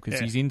program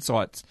because his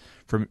insights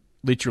from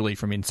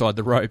inside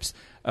the ropes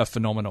are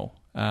phenomenal.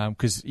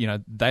 Because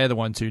they are the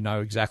ones who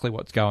know exactly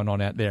what's going on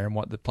out there and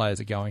what the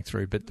players are going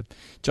through. But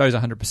Joe's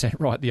 100%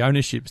 right. The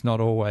ownership's not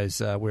always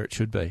where it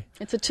should be.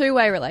 It's a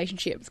two-way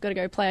relationship. It's got to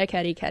go player,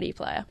 caddy, caddy,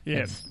 player.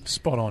 Yeah,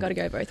 spot on. Got to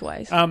go both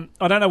ways. I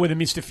don't know whether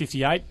Mr.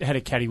 58 had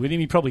a caddy with him.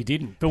 He probably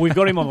didn't. But we've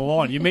got him on the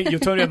line. You're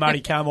talking about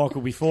Marty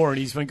Carmichael before, and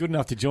he's been good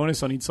enough to join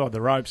us on Inside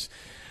the Ropes.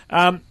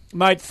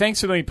 Mate,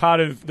 thanks for being part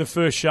of the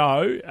first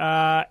show.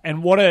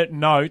 And what a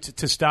note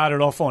to start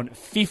it off on.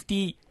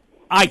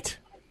 58.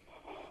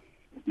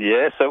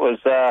 Yes, it was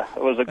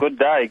a good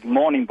day. Good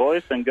morning,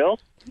 boys and girls.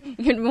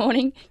 Good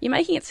morning. You're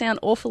making it sound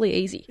awfully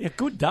easy. Yeah,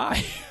 good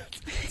day.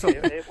 You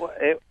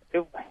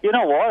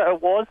know what? It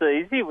was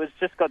easy. It was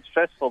just got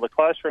stressful. The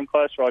closer and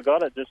closer I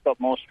got, it just got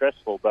more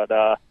stressful. But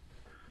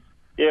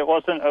it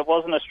wasn't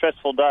a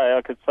stressful day.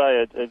 I could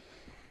say I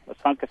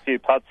sunk a few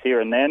putts here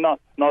and there,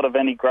 not of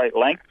any great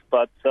length,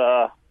 but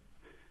I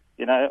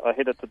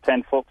hit it to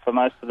 10 foot for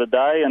most of the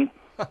day, and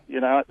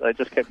they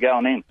just kept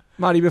going in.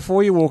 Marty,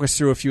 before you walk us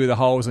through a few of the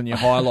holes and your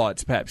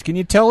highlights, perhaps, can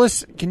you talk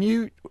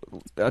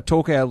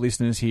our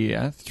listeners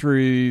here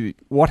through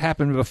what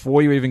happened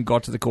before you even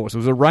got to the course? It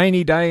was a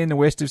rainy day in the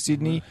west of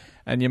Sydney,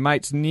 and your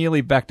mates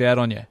nearly backed out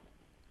on you.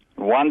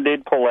 One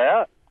did pull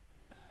out,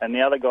 and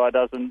the other guy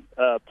doesn't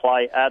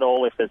play at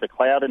all if there's a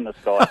cloud in the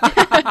sky.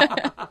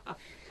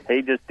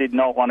 he just did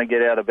not want to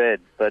get out of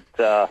bed. But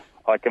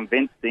I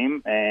convinced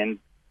him, and,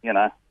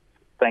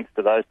 thanks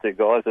to those two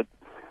guys, it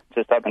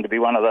just happened to be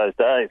one of those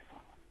days.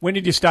 When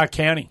did you start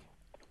counting?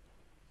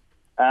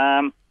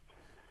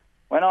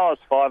 When I was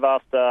 5,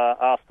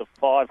 after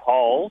 5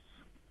 holes,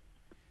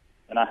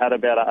 and I had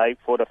about an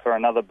 8-footer for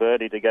another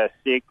birdie to go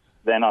 6,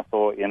 then I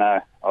thought,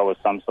 I was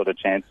some sort of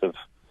chance of,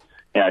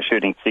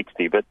 shooting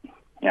 60, but,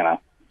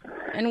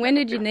 And when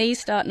did your knees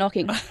start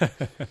knocking?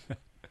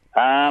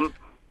 After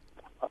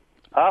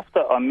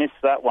I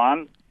missed that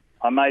one,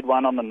 I made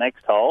one on the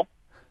next hole.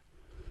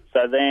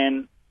 So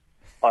then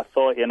I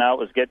thought, it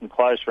was getting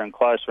closer and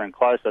closer and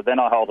closer. Then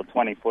I held a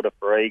 20-footer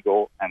for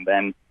eagle, and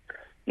then,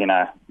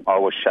 I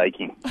was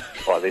shaking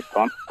by this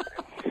time,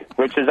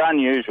 which is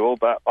unusual,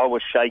 but I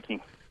was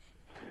shaking.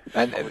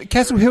 And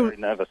Castle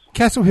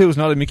Hill's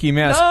not a Mickey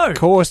Mouse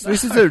course.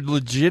 This is a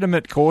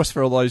legitimate course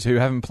for all those who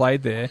haven't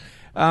played there.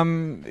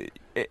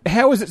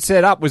 How was it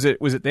set up? Was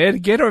it there to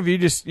get, or have you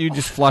just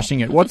flushing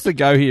it? What's the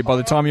go here by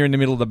the time you're in the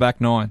middle of the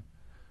back nine?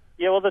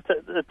 Yeah, well,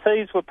 the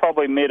tees were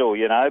probably middle,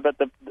 but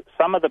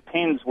some of the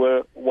pins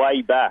were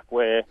way back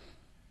where,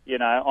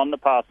 on the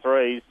par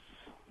threes,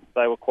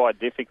 they were quite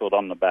difficult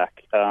on the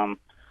back. And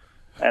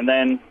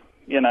then,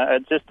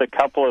 just a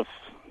couple of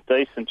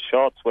decent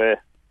shots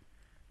where,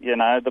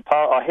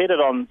 I hit it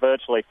on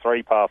virtually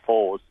 3 par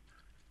fours,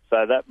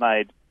 so that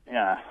made,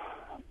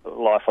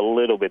 life a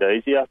little bit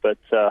easier. But,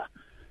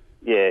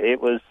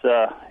 it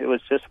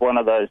was just one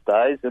of those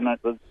days, and it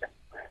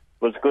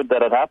was good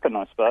that it happened,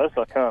 I suppose.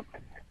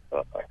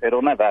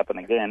 It'll never happen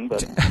again.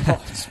 But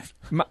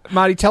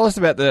Marty, tell us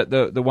about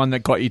the one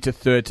that got you to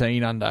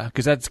 13 under,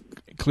 because that's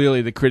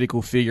clearly the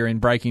critical figure in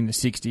breaking the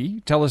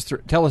 60. Tell us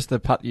the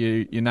putt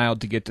you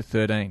nailed to get to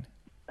 13.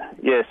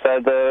 Yeah,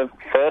 so the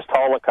first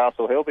hole at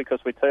Castle Hill, because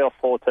we tee off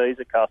 4 tees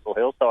at Castle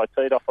Hill, so I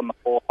teed off on the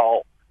 4th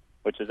hole,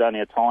 which is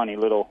only a tiny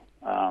little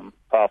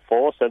par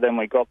 4. So then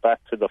we got back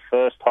to the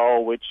first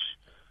hole, which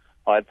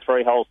I had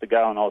 3 holes to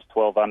go, and I was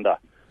 12 under.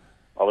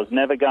 I was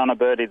never going to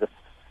birdie the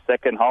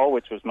second hole,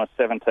 which was my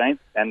 17th,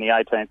 and the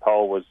 18th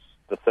hole was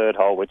the 3rd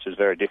hole, which is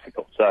very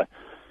difficult. So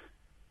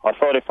I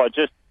thought if I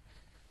just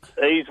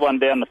ease one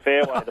down the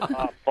fairway to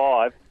par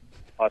 5,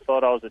 I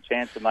thought I was a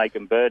chance of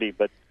making birdie,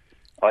 but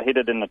I hit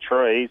it in the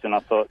trees, and I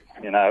thought,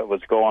 it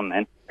was gone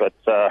then. But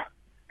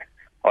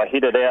I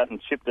hit it out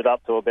and chipped it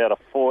up to about a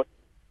foot,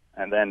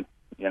 and then,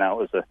 it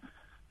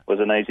was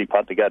an easy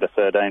putt to go to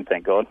 13,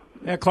 thank God.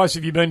 How close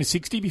have you been to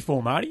 60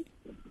 before, Marty?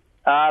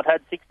 I've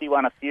had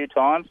 61 a few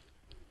times,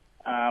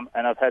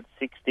 and I've had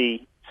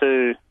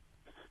 62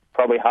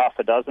 probably half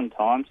a dozen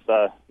times.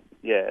 So,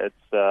 yeah,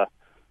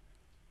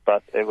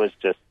 but it was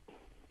just,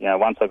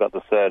 once I got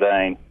to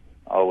 13,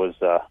 I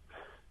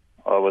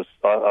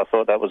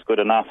thought that was good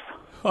enough.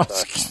 Oh,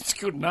 it's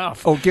good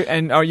enough.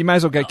 You may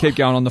as well keep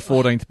going on the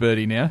 14th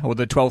birdie now, or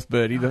the 12th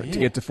birdie to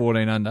get to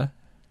 14 under.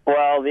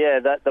 Well, yeah,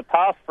 the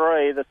par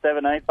 3, the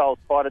 17th hole, is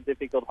quite a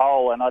difficult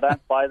hole, and I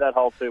don't play that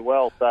hole too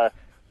well. So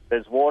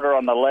there's water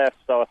on the left,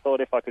 so I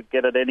thought if I could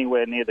get it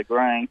anywhere near the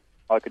green,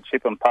 I could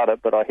chip and putt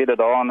it, but I hit it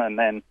on and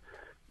then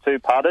 2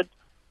 putted,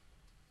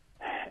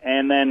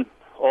 and then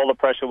all the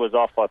pressure was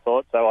off, I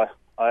thought. So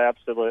I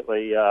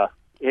absolutely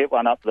hit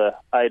one up the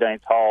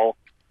 18th hole,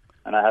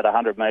 and I had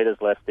 100 metres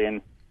left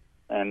in,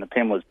 and the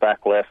pin was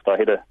back left. I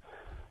hit a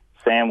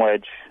sand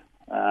wedge,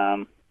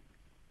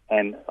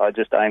 and I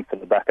just aimed for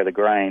the back of the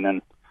green,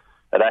 and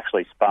it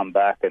actually spun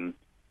back and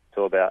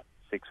to about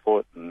 6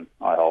 foot, and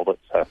I hold it.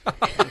 So,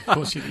 of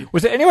course you did.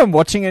 Was there anyone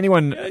watching?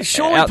 Anyone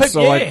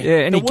outside?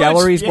 Any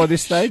galleries by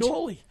this stage?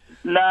 Surely.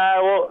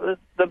 No, well,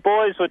 the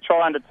boys were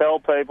trying to tell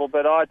people,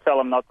 but I tell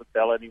them not to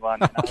tell anyone.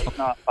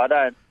 I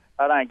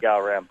don't go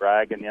around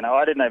bragging.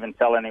 I didn't even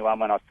tell anyone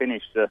when I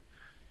finished.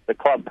 The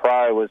club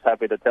pro was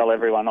happy to tell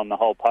everyone on the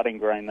whole putting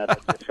green that I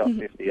just shot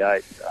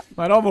 58. So.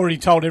 Mate, I've already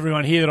told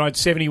everyone here that I had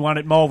 71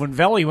 at Malvern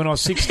Valley when I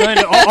was 16.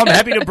 I'm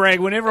happy to brag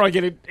whenever I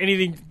get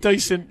anything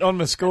decent on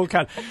my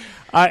scorecard.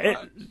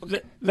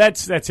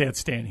 That's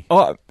outstanding.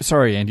 Oh,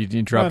 sorry, Andy, to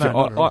interrupt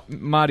you.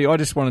 Marty, I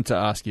just wanted to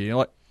ask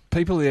you,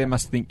 people there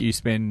must think you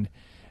spend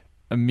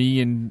 1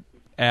 million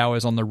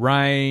hours on the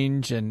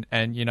range and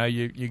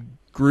you're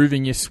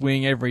grooving your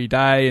swing every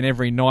day and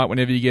every night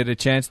whenever you get a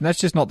chance, and that's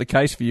just not the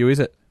case for you, is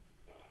it?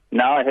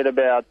 No, I hit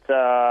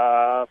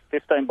about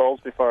 15 balls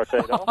before I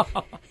teed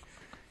off.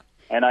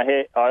 And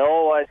I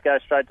always go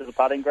straight to the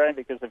putting green,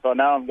 because if I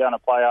know I'm going to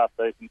play half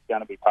decent, it's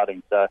going to be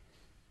putting. So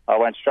I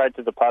went straight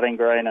to the putting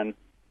green and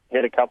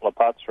hit a couple of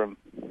putts from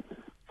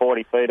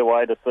 40 feet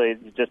away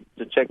just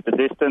to check the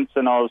distance,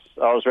 and I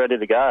was ready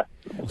to go.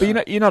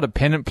 But you're not a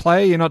pennant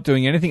player. You're not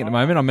doing anything at the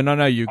moment. I mean, I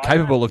know you're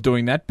capable of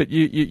doing that, but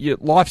your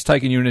life's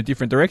taken you in a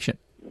different direction.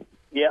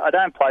 Yeah, I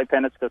don't play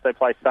pennants because they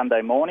play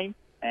Sunday morning,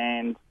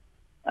 and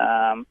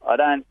I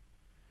don't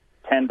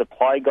tend to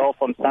play golf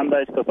on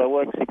Sundays because I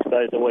work 6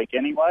 days a week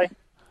anyway.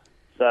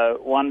 So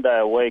 1 day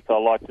a week I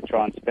like to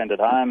try and spend at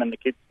home, and the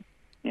kids,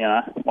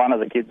 one of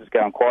the kids is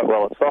going quite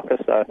well at soccer,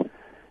 so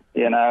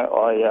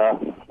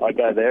I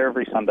go there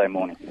every Sunday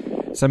morning.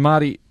 So,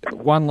 Marty,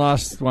 one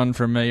last one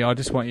from me. I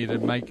just want you to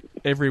make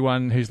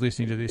everyone who's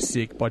listening to this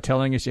sick by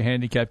telling us your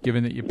handicap,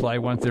 given that you play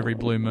once every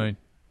blue moon.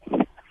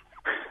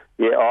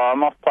 Yeah,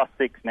 I'm off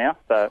 +6 now.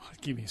 So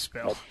give me a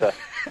spell.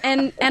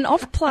 And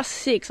off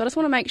 +6, I just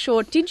want to make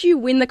sure, did you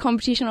win the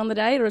competition on the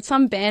day, or did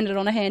some bandit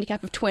on a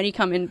handicap of 20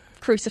 come and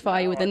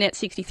crucify you with a net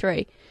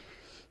 63?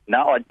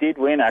 No, I did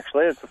win,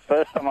 actually. It's the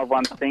first time I've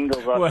won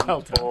singles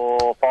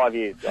for 5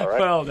 years, all right?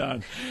 Well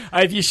done.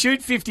 If you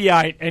shoot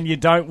 58 and you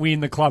don't win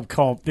the club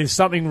comp, there's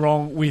something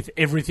wrong with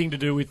everything to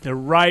do with the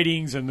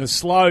ratings and the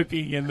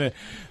sloping and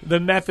the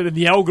method and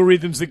the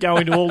algorithms that go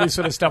into all this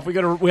sort of stuff.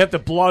 We have to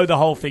blow the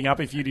whole thing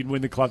up if you didn't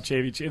win the club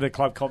championship, the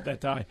club comp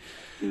that day.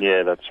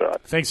 Yeah, that's right.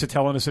 Thanks for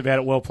telling us about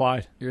it. Well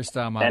played. You're a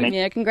star, Marty.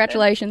 Yeah,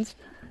 congratulations.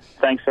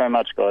 Thanks very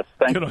much, guys.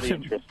 Thanks for the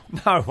interest.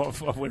 No,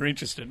 we're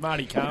interested.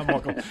 Marty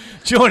Carmichael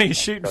joining us,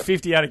 shooting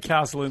 50 out of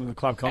Castle Hill in the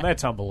club comp.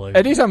 That's unbelievable.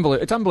 It is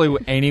unbelievable. It's unbelievable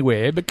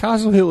anywhere, but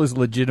Castle Hill is a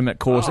legitimate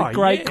course, a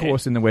great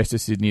course in the west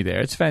of Sydney there.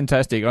 It's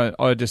fantastic.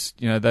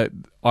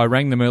 I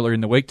rang them earlier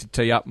in the week to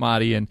tee up,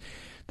 Marty, and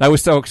they were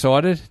so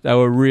excited. They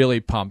were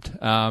really pumped.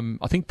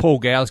 I think Paul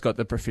Gow's got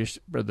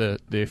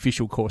the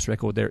official course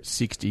record there at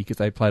 60 because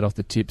they played off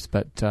the tips,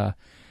 but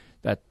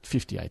that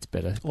 58's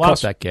better.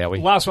 Last that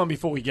Gowie. Last one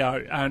before we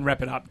go and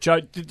wrap it up. Joe,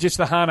 just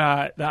the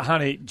Hannah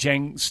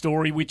Zhang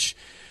story, which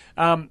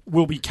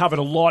will be covered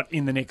a lot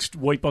in the next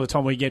week by the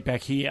time we get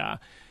back here.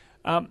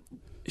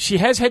 She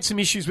has had some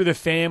issues with her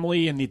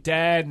family and their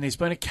dad, and there's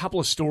been a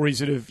couple of stories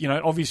that have,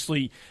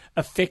 obviously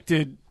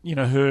affected,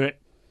 her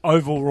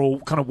overall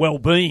kind of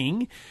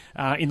well-being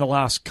in the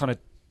last kind of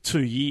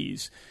 2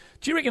 years.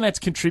 Do you reckon that's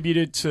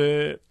contributed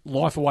to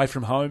life away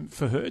from home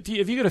for her? Have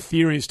you got a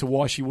theory as to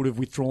why she would have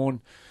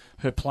withdrawn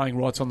her playing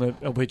rights on the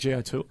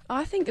LPGA Tour?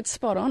 I think it's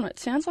spot on. It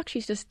sounds like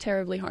she's just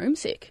terribly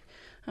homesick.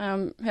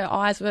 Her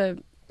eyes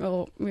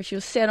she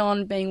was set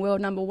on being world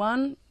number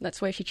one.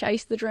 That's where she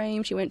chased the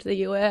dream. She went to the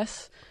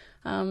US.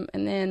 And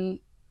then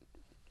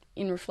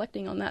in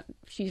reflecting on that,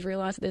 she's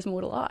realised that there's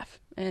more to life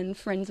and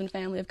friends and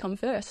family have come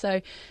first. So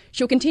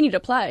she'll continue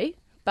to play,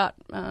 but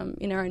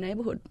in her own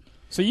neighbourhood.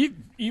 So you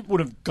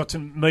would have got to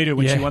meet her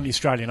when she won the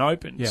Australian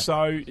Open. Yeah.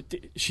 So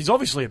she's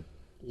obviously a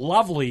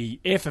lovely,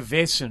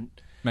 effervescent,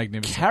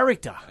 magnificent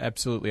character.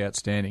 Absolutely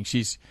outstanding.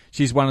 She's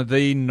one of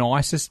the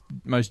nicest,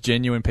 most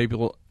genuine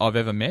people I've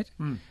ever met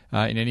in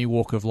any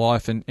walk of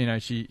life. And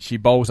she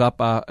bowls up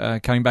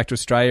coming back to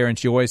Australia, and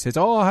she always says,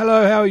 "Oh,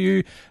 hello, how are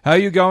you? How are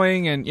you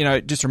going?" And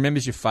just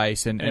remembers your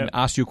face and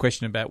asks you a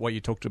question about what you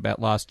talked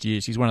about last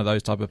year. She's one of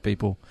those type of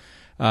people.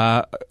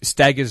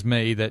 Staggers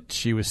me that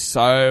she was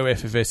so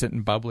effervescent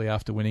and bubbly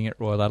after winning at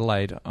Royal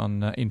Adelaide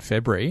in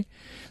February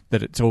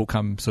that it's all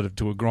come sort of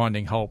to a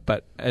grinding halt.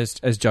 But as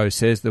Joe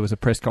says, there was a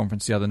press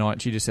conference the other night,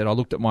 and she just said, "I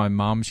looked at my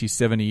mum, she's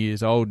 70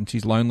 years old, and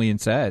she's lonely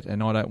and sad,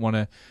 and I don't want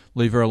to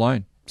leave her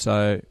alone."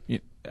 So,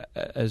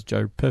 as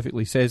Joe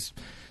perfectly says,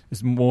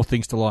 there's more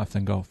things to life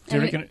than golf.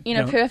 In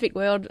a perfect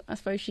world, I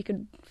suppose she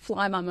could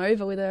fly mum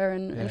over with her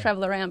and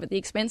travel around, but the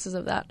expenses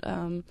of that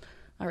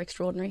are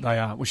extraordinary. They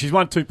are. Well, she's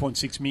won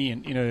 $2.6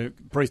 million in a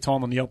brief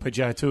time on the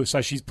LPGA Tour,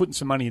 so she's putting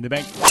some money in the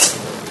bank.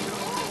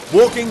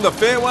 Walking the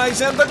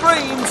fairways and the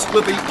greens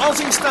with the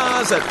Aussie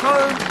stars at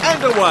home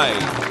and away.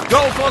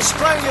 Golf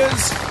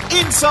Australia's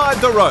Inside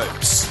the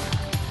Ropes.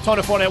 Time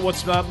to find out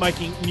what's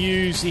making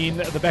news in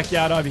the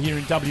backyard over here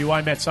in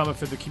WA. Matt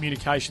Somerford, the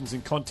Communications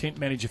and Content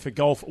Manager for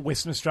Golf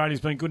Western Australia,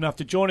 has been good enough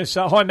to join us.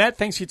 Hi, Matt.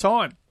 Thanks for your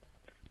time.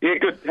 Yeah,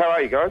 good. How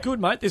are you guys? Good,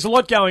 mate. There's a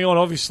lot going on,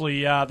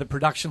 obviously, the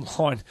production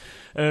line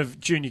of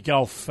junior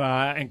golf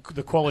and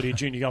the quality of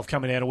junior golf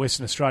coming out of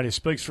Western Australia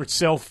speaks for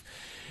itself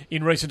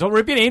in recent time.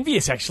 We're a bit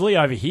envious, actually,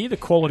 over here, the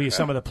quality of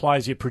some of the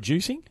players you're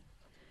producing.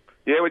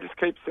 Yeah, we just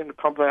keep sending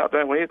the comp out,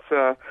 don't we?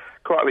 It's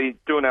quietly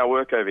doing our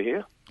work over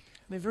here.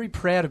 They're very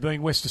proud of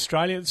being West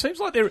Australian. It seems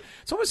like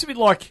it's almost a bit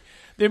like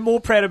they're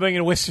more proud of being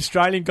a West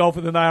Australian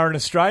golfer than they are an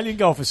Australian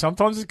golfer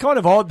sometimes. It's kind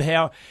of odd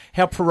how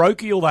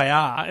parochial they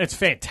are. It's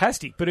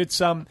fantastic, but it's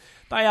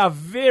they are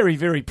very,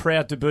 very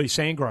proud to be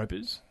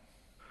sandgropers.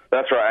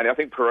 That's right, and I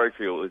think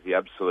parochial is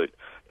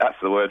that's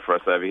the word for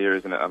us over here,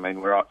 isn't it? I mean,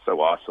 we're so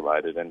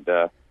isolated, and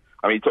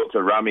you talk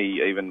to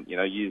Rummy even,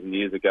 years and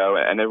years ago,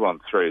 and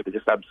everyone through, they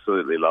just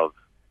absolutely love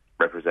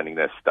representing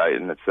their state,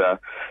 and it's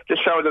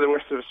just showing to the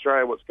rest of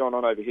Australia what's going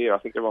on over here. I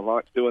think everyone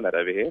likes doing that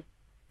over here.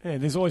 Yeah,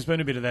 there's always been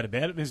a bit of that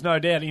about it. There's no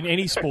doubt in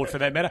any sport for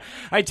that matter.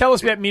 Hey, tell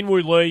us about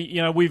Minjee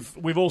Lee.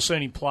 We've all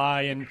seen him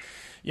play, and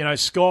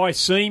sky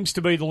seems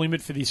to be the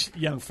limit for this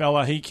young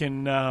fella. He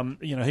can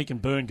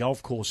burn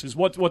golf courses.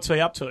 What's he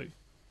up to?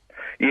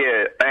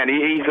 Yeah, and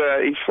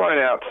he's flown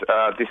out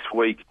this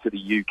week to the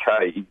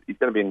UK. He's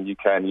going to be in the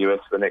UK and the US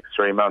for the next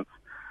 3 months.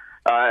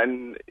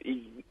 And his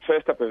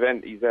first up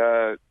event, he's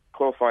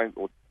qualifying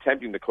or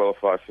attempting to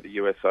qualify for the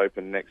US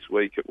Open next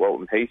week at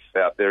Walton Heath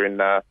out there in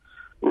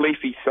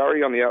leafy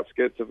Surrey on the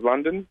outskirts of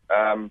London.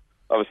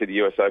 Obviously,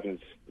 the US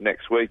Open's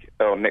next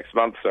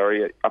month,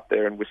 up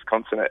there in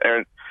Wisconsin at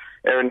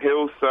Erin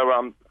Hills.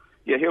 So,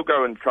 he'll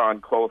go and try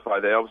and qualify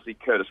there. Obviously,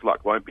 Curtis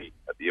Luck won't be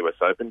at the US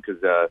Open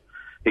because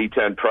he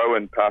turned pro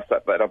and passed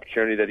up that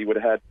opportunity that he would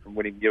have had from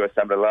winning the US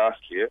Amateur last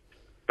year.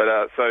 But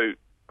so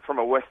from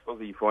a West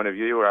Aussie point of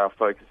view, our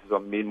focus is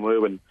on Min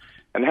Woo and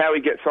how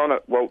he gets on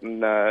at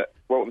Walton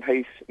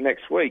Heath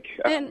next week.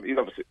 He's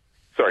obviously...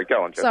 Sorry,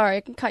 go on, Jeff. Sorry,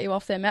 I can cut you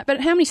off there, Matt.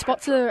 But how many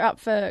spots are up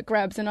for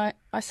grabs? And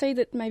I see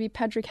that maybe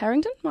Padraig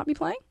Harrington might be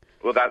playing.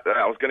 Well,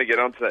 I was going to get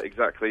onto that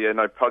exactly. Yeah,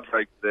 no,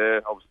 Padraig's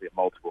there, obviously a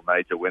multiple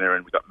major winner,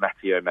 and we've got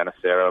Matteo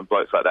Manacero and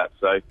blokes like that.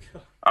 So,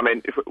 I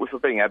mean, if we're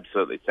being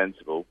absolutely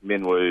sensible,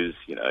 Min Woo's,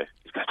 he's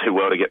going to do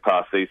well to get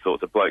past these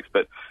sorts of blokes.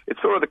 But it's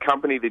sort of the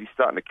company that he's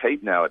starting to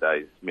keep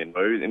nowadays, Min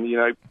Woo,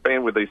 and,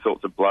 being with these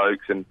sorts of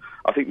blokes. And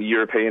I think the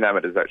European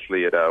Amateur's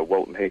actually at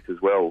Walton Heath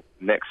as well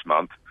next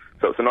month.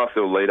 So it's a nice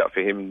little lead-up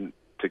for him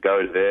to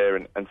go there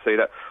and see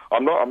that.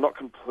 I'm not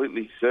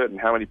completely certain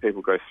how many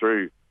people go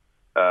through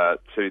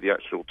to the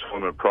actual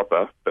tournament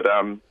proper, but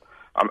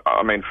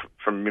I mean,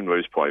 from Min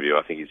Woo's point of view,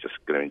 I think he's just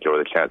going to enjoy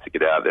the chance to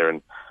get out there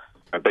and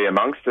be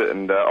amongst it,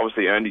 and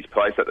obviously earned his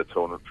place at the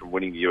tournament from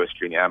winning the US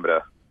Junior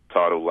Amateur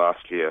title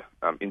last year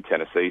in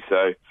Tennessee,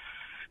 so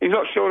he's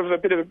not short of a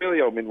bit of a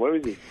billy old Min Woo,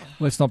 is he?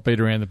 Let's not beat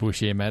around the bush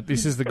here, Matt.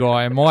 This is the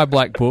guy in my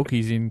black book.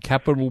 He's in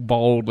capital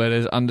bold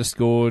letters,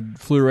 underscored,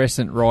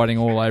 fluorescent writing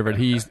all over it.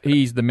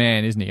 He's the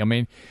man, isn't he? I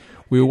mean,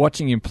 we were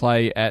watching him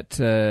play at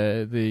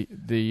the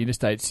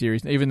Interstate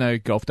Series, and even though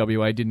Golf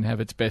WA didn't have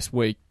its best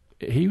week,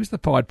 he was the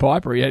Pied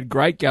Piper. He had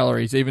great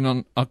galleries, even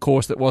on a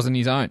course that wasn't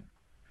his own.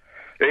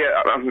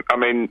 Yeah, I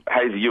mean,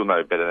 Hayesy, you'll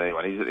know better than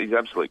anyone. He's an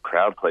absolute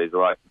crowd pleaser.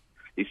 Like,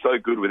 he's so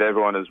good with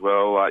everyone as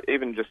well. Like,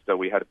 even just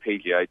we had a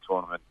PGA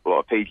tournament, or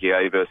a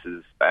PGA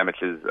versus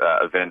amateurs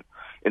event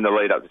in the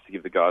lead up just to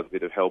give the guys a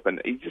bit of help,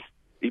 and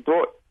he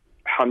brought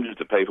hundreds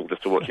of people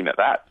just to watch him at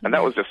that, and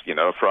that was just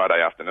a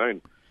Friday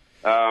afternoon.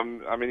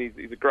 I mean,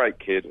 he's a great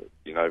kid.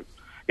 He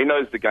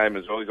knows the game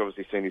as well. He's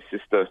obviously seen his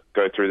sister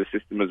go through the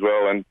system as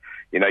well, and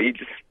you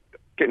just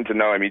getting to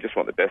know him. You just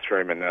want the best for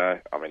him, and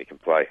I mean, he can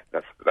play.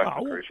 That's the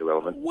crucial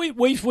element. We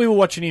were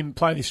watching him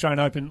play the Australian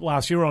Open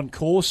last year on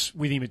course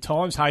with him at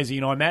times, Hayesy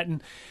and I, Matt,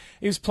 and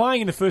he was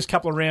playing in the first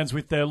couple of rounds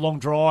with the long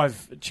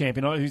drive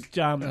champion, who's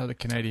the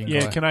Canadian guy.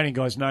 Yeah, Canadian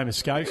guy's name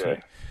escapes me.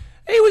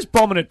 He was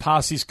bombing it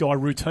past this guy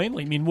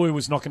routinely. Min Woo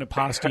was knocking it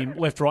past him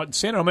left, right and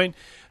centre. I mean,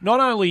 not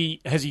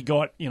only has he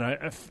got,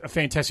 a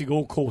fantastic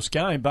all-course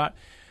game, but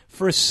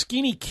for a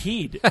skinny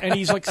kid, and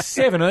he's like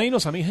 17 or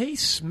something, he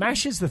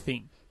smashes the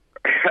thing.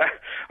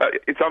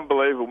 It's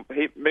unbelievable.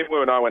 Min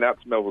Woo and I went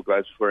out to Melville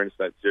Glades before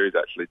Interstate Series,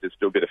 actually, just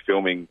do a bit of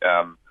filming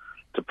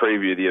to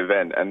preview the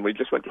event, and we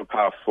just went to a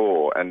par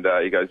 4, and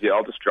he goes, "Yeah,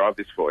 I'll just drive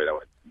this for you." And I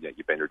went, "Yeah,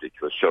 you've been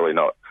ridiculous, surely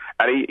not."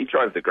 And he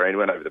drove the green,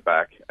 went over the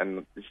back,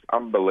 and it's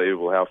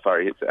unbelievable how far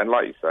he hits it. And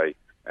like you say,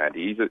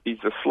 Andy, he's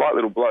a slight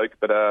little bloke,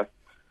 but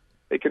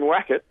he can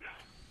whack it.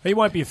 He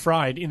won't be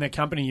afraid in that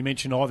company you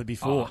mentioned either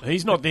before.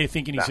 He's not there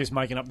thinking he's just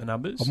making up the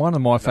numbers. Well, one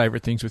of my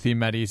favourite things with him,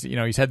 Matt, is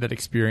he's had that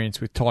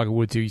experience with Tiger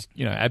Woods, who's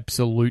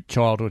absolute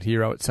childhood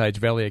hero at Sage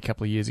Valley a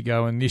couple of years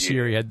ago, and this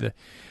year he had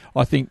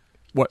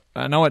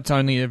I know it's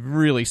only a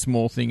really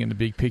small thing in the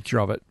big picture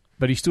of it,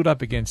 but he stood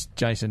up against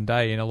Jason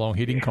Day in a long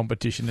hitting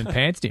competition and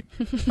pantsed him.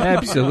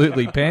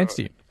 Absolutely pantsed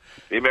him.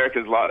 The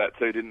Americans like that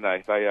too, didn't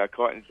they? They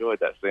quite enjoyed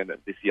that, seeing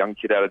this young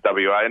kid out of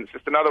WA, and it's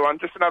just another one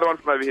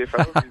from over here,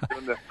 fellas,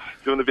 who's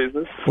doing the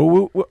business.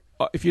 Well,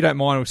 if you don't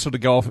mind, we'll sort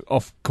of go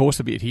off course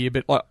a bit here,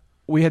 but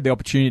we had the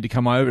opportunity to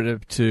come over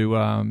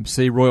to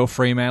see Royal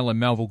Fremantle and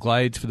Melville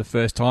Glades for the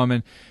first time,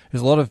 and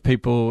there's a lot of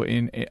people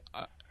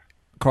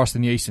across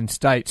in the eastern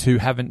states who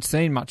haven't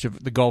seen much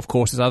of the golf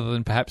courses other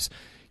than perhaps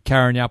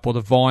Karrinyup or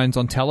the Vines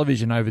on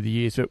television over the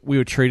years, but we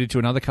were treated to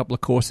another couple of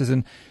courses,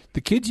 and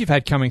the kids you've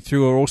had coming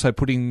through are also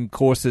putting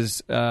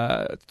courses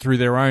through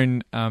their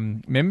own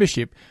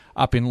membership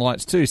up in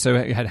lights too.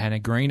 So we had Hannah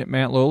Green at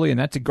Mount Lawley, and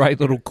that's a great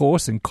little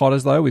course, and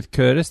Cottesloe with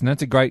Curtis, and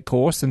that's a great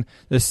course, and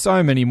there's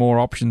so many more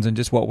options than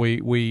just what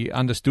we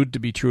understood to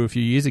be true a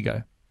few years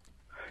ago.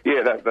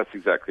 Yeah, that's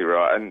exactly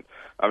right, and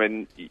I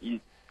mean, you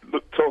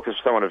talk to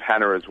someone of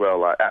Hannah as well,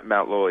 like at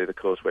Mount Lawley, the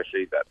course where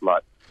she's at,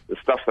 like the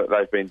stuff that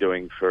they've been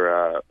doing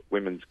for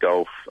women's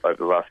golf over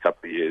the last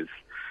couple of years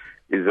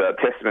is a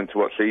testament to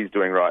what she's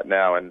doing right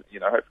now, and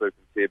hopefully we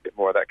can see a bit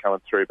more of that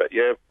coming through. But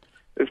yeah,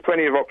 there's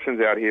plenty of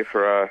options out here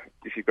for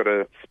if you've got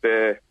a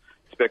spare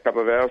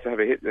couple of hours to have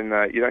a hit, then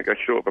you don't go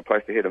short of a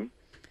place to hit them.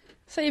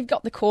 So you've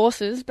got the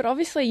courses, but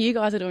obviously you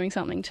guys are doing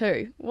something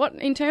too. What,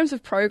 in terms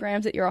of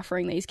programs that you're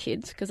offering these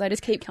kids, because they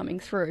just keep coming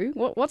through,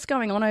 what's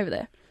going on over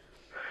there?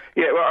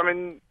 Yeah, well, I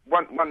mean,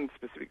 one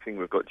specific thing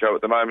we've got, Joe,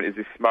 at the moment is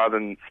this Smarter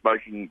Than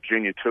Smoking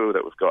Junior Tour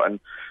that we've got. And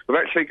we've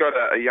actually got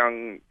a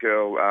young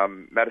girl,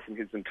 Madison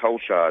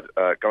Hinson-Tolshard,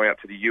 going out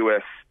to the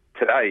US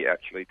today,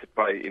 actually, to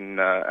play in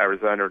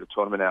Arizona at a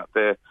tournament out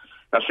there.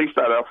 Now, she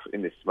started off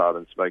in this Smarter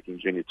Than Smoking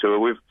Junior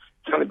Tour. It's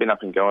only been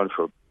up and going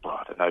for,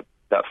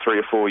 about 3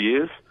 or 4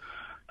 years.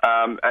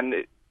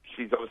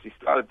 She's obviously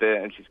started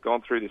there, and she's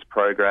gone through this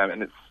program,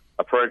 and it's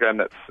a program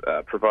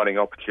that's providing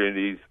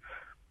opportunities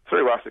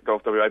through us at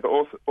Golf WA, but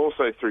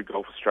also through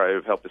Golf Australia,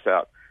 who've helped us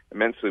out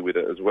immensely with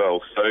it as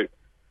well. So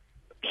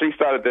she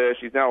started there.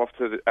 She's now off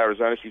to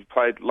Arizona. She's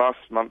played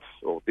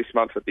this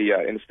month at the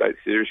Interstate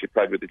Series. She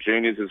played with the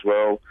juniors as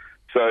well.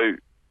 So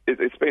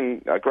it's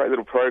been a great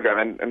little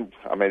program. And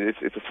I mean,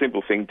 it's a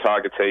simple thing,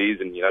 Tiger tees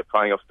and,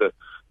 playing off the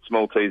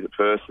small tees at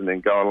first and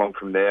then going along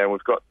from there. And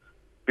we've got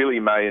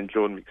Billy May and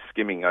Jordan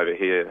McSkimming over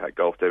here at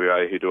Golf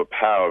WA who do a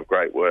power of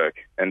great work.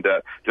 And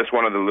just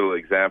one of the little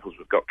examples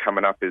we've got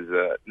coming up is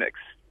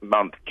next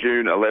month,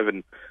 June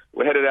 11,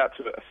 we're headed out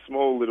to a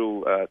small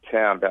little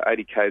town about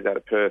 80 k's out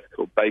of Perth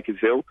called Bakers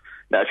Hill.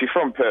 Now, if you're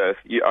from Perth,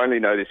 you only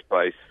know this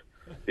place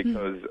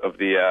because of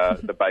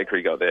the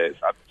bakery got there. It's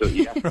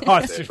absolutely there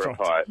for a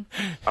pie.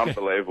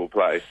 Unbelievable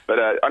place. But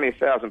only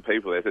 1,000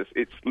 people there. So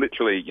it's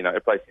literally, a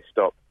place to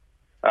stop.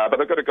 But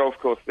they've got a golf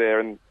course there,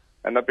 and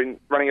they've been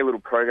running a little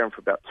program for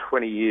about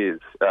 20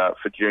 years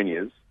for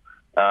juniors.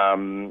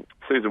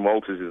 Susan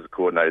Walters is the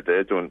coordinator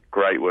there, doing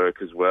great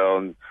work as well,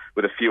 and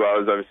with a few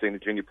others overseeing the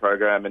junior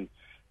program. And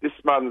this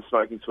Smart and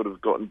Smoking sort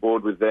of got on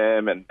board with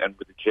them and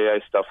with the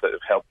GA stuff that have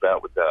helped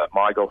out with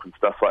My Golf and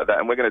stuff like that.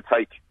 And we're going to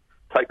take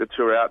the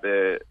tour out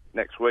there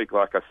next week,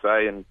 like I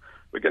say, and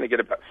we're going to get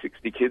about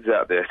 60 kids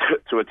out there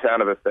to a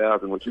town of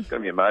 1,000, which is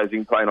going to be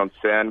amazing, playing on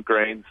sand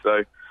greens.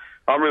 So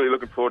I'm really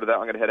looking forward to that.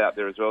 I'm going to head out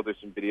there as well, do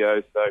some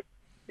videos. So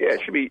yeah,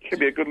 it should be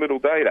a good little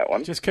day, that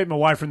one. Just keep them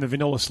away from the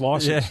vanilla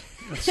slices. Yeah.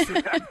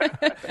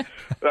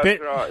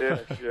 That's right, yeah.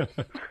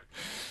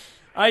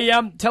 Hey,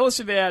 tell us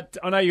about,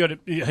 I know you got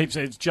heaps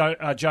of, Joe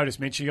just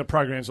mentioned, you got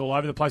programs all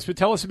over the place, but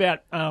tell us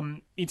about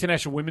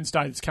International Women's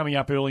Day that's coming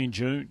up early in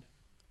June.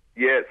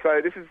 Yeah,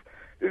 so this is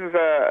an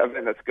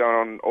event that's going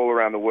on all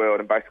around the world,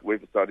 and basically we've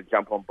decided to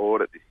jump on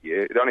board it this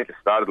year. It only just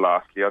started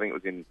last year. I think it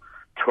was in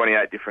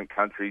 28 different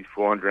countries,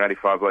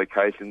 485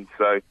 locations.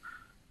 So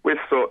we've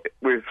sort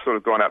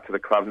of gone out to the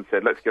clubs and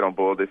said, let's get on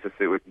board this and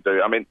see what we can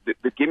do. I mean,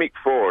 the gimmick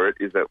for it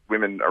is that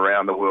women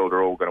around the world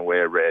are all going to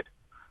wear red.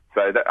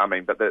 So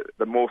but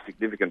the more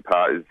significant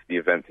part is the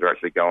events that are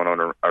actually going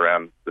on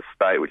around the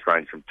state, which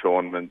range from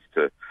tournaments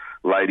to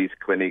ladies'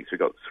 clinics. We've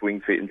got swing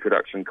fit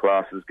introduction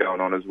classes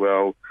going on as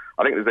well.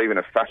 I think there's even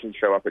a fashion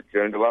show up at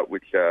Joondalup,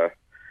 which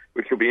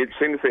will be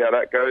interesting to see how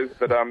that goes.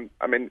 But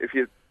if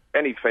you're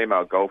any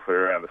female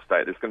golfer around the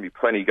state, there's going to be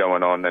plenty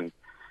going on. And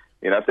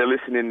if they're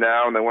listening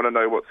now and they want to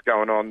know what's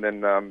going on,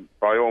 then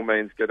by all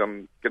means get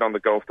on the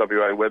Golf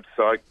WA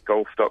website,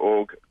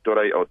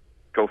 golf.org.au or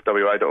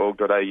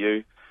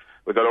golfwa.org.au.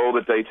 We've got all the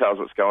details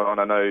what's going on.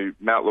 I know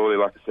Mount Lawley,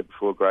 like I said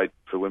before, great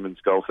for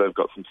women's golf. They've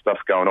got some stuff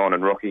going on,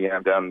 and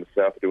Rockingham down in the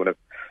south are doing a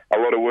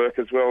lot of work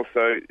as well.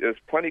 So there's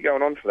plenty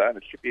going on for that, and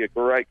it should be a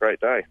great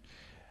day.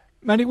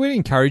 Matty, we're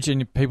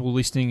encouraging people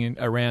listening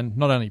around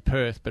not only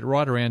Perth but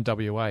right around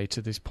WA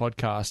to this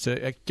podcast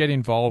to get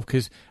involved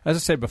because, as I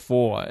said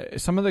before,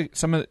 some of the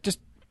just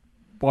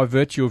by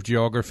virtue of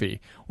geography,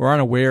 we're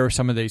unaware of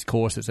some of these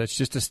courses. That's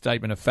just a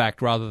statement of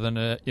fact rather than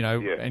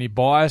any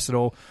bias at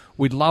all.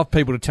 We'd love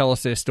people to tell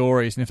us their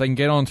stories, and if they can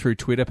get on through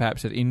Twitter,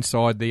 perhaps at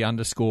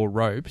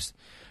 @inside_ropes.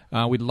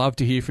 We'd love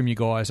to hear from you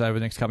guys over the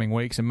next coming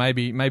weeks, and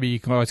maybe you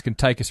guys can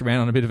take us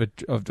around on a bit of a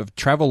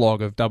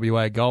travelogue of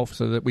WA golf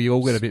so that we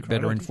all get a bit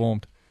better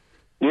informed.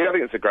 Yeah, I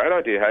think it's a great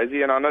idea,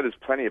 Hayesy, and I know there's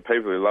plenty of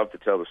people who love to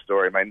tell the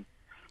story. I mean,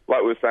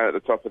 like we were saying at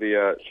the top of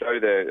the show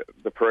there,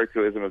 the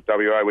parochialism of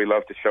WA, we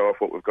love to show off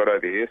what we've got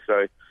over here,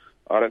 so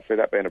I don't see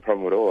that being a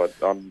problem at all.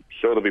 I'm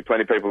sure there'll be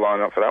plenty of people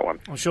lining up for that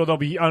one. I'm sure they'll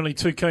be only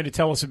too keen to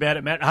tell us about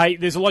it, Matt. Hey,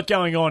 there's a lot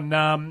going on,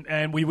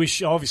 and we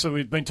wish, obviously,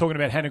 we've been talking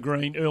about Hannah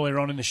Green earlier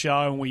on in the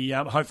show, and we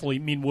hopefully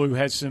Min Woo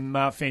has some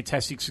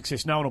fantastic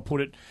success. No one will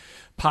put it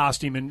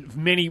past him, and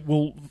many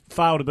will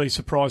fail to be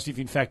surprised if,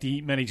 in fact,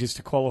 he manages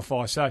to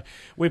qualify. So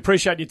we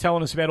appreciate you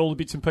telling us about all the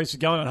bits and pieces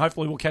going on.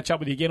 Hopefully we'll catch up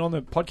with you again on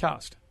the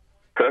podcast.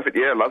 Perfect,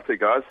 yeah, love to,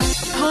 guys.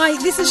 Hi,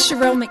 this is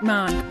Sherelle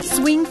McMahon.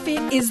 Swing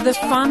Fit is the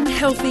fun,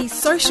 healthy,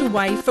 social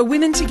way for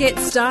women to get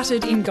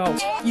started in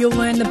golf. You'll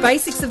learn the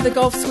basics of the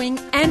golf swing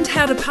and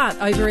how to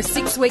putt over a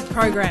 6-week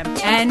program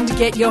and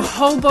get your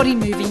whole body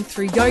moving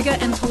through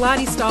yoga and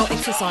Pilates-style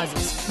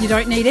exercises. You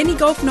don't need any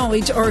golf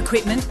knowledge or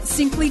equipment.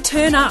 Simply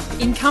turn up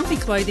in comfy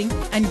clothing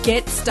and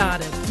get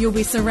started. You'll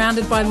be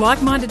surrounded by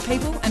like-minded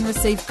people and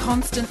receive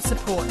constant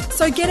support.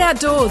 So get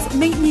outdoors,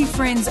 meet new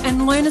friends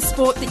and learn a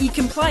sport that you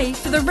can play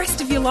for the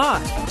rest of your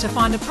life. To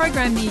find a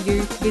program near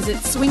you, visit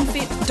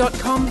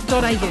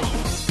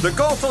swingfit.com.au. The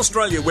Golf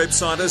Australia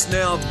website is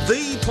now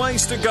the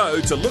place to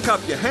go to look up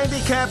your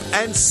handicap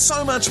and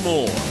so much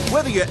more.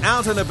 Whether you're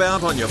out and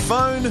about on your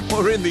phone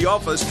or in the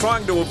office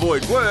trying to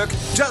avoid work,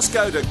 just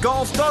go to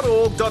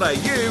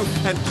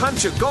golf.org.au and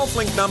punch your golf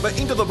link number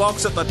into the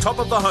box at the top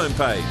of the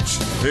homepage.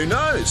 Who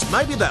knows,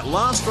 maybe that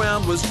last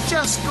round was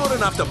just good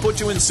enough to put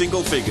you in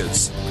single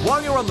figures.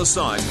 While you're on the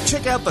site,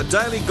 check out the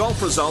daily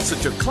golf results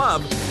at your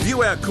club,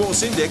 view our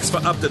course index for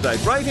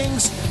up-to-date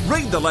ratings,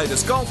 read the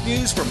latest golf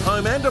news from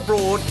home and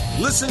abroad,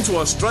 listen to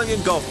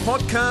Australian golf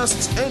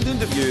podcasts and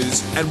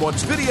interviews, and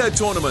watch video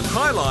tournament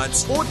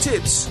highlights or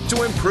tips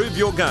to improve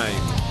your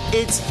game.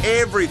 It's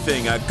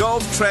everything a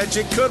golf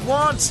tragic could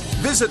want.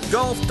 Visit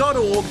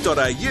golf.org.au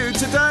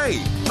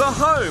today, the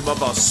home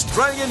of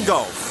Australian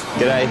golf.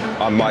 G'day,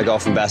 I'm My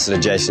Golf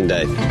Ambassador Jason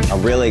Day.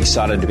 I'm really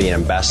excited to be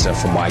an ambassador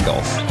for My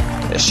Golf,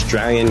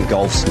 Australian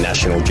Golf's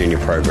national junior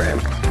program,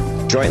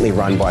 jointly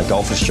run by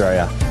Golf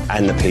Australia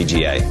and the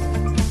PGA.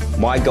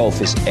 My Golf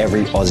is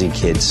every Aussie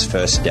kid's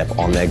first step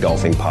on their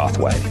golfing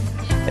pathway.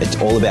 It's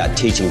all about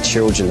teaching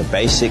children the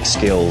basic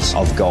skills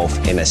of golf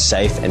in a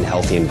safe and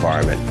healthy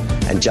environment,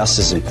 and just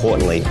as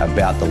importantly,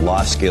 about the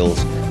life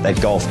skills that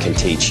golf can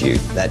teach you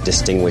that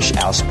distinguish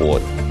our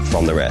sport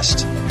from the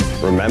rest.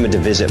 Remember to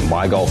visit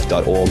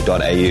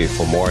mygolf.org.au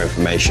for more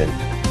information.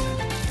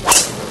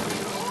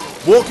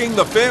 Walking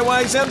the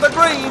fairways and the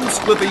greens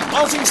with the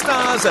Aussie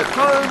stars at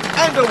home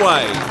and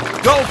away.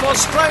 Golf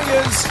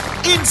Australia's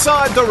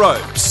Inside the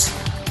Ropes.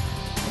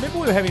 Remember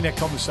we were having that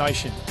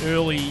conversation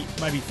early,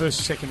 maybe first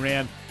or second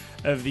round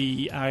of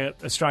the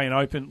Australian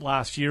Open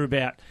last year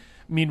about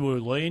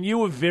Minjee Lee, and you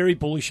were very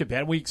bullish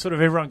about it. We sort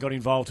of everyone got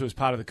involved who was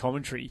part of the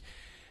commentary.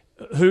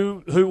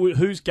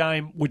 Whose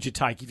game would you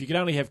take if you could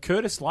only have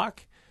Curtis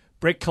Luck,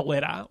 Brett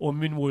Coletta, or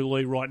Minjee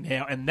Lee right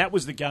now, and that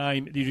was the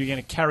game that you're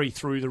going to carry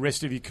through the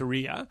rest of your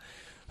career?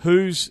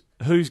 Whose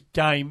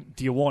game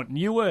do you want? And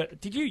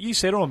you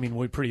settled on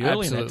Minjee pretty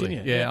early in that,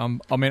 didn't you? Yeah.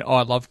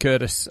 I love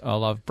Curtis. I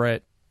love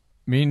Brett.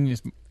 Min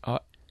is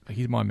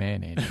he's my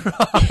man, Andy.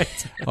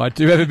 Right. I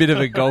do have a bit of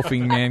a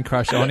golfing man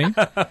crush on him,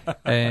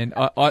 and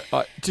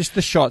I just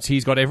the shots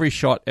he's got, every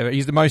shot ever.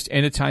 He's the most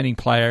entertaining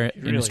player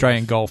in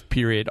Australian golf.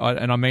 Period.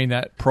 And I mean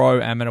that,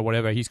 pro, amateur,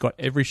 whatever. He's got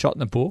every shot in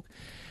the book,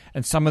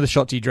 and some of the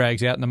shots he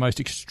drags out in the most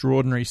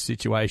extraordinary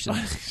situations.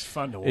 He's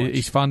fun to watch.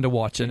 He's fun to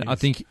watch, and I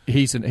think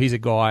he's a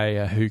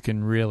guy who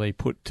can really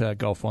put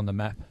golf on the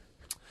map.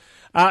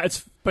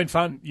 It's been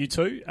fun, you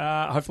two.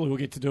 Hopefully we'll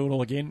get to do it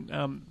all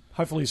again.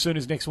 Hopefully as soon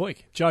as next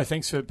week. Joe,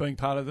 thanks for being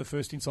part of the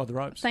first Inside the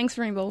Ropes. Thanks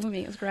for involving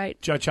me. It was great.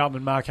 Joe Charlton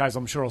and Mark Hayes,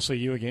 I'm sure I'll see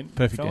you again.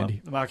 Perfect,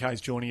 Andy. Mark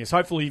Hayes joining us.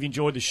 Hopefully you've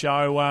enjoyed the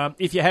show.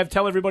 If you have,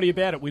 tell everybody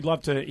about it. We'd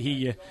love to hear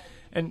you.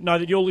 And know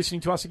that you're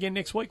listening to us again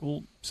next week.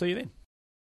 We'll see you then.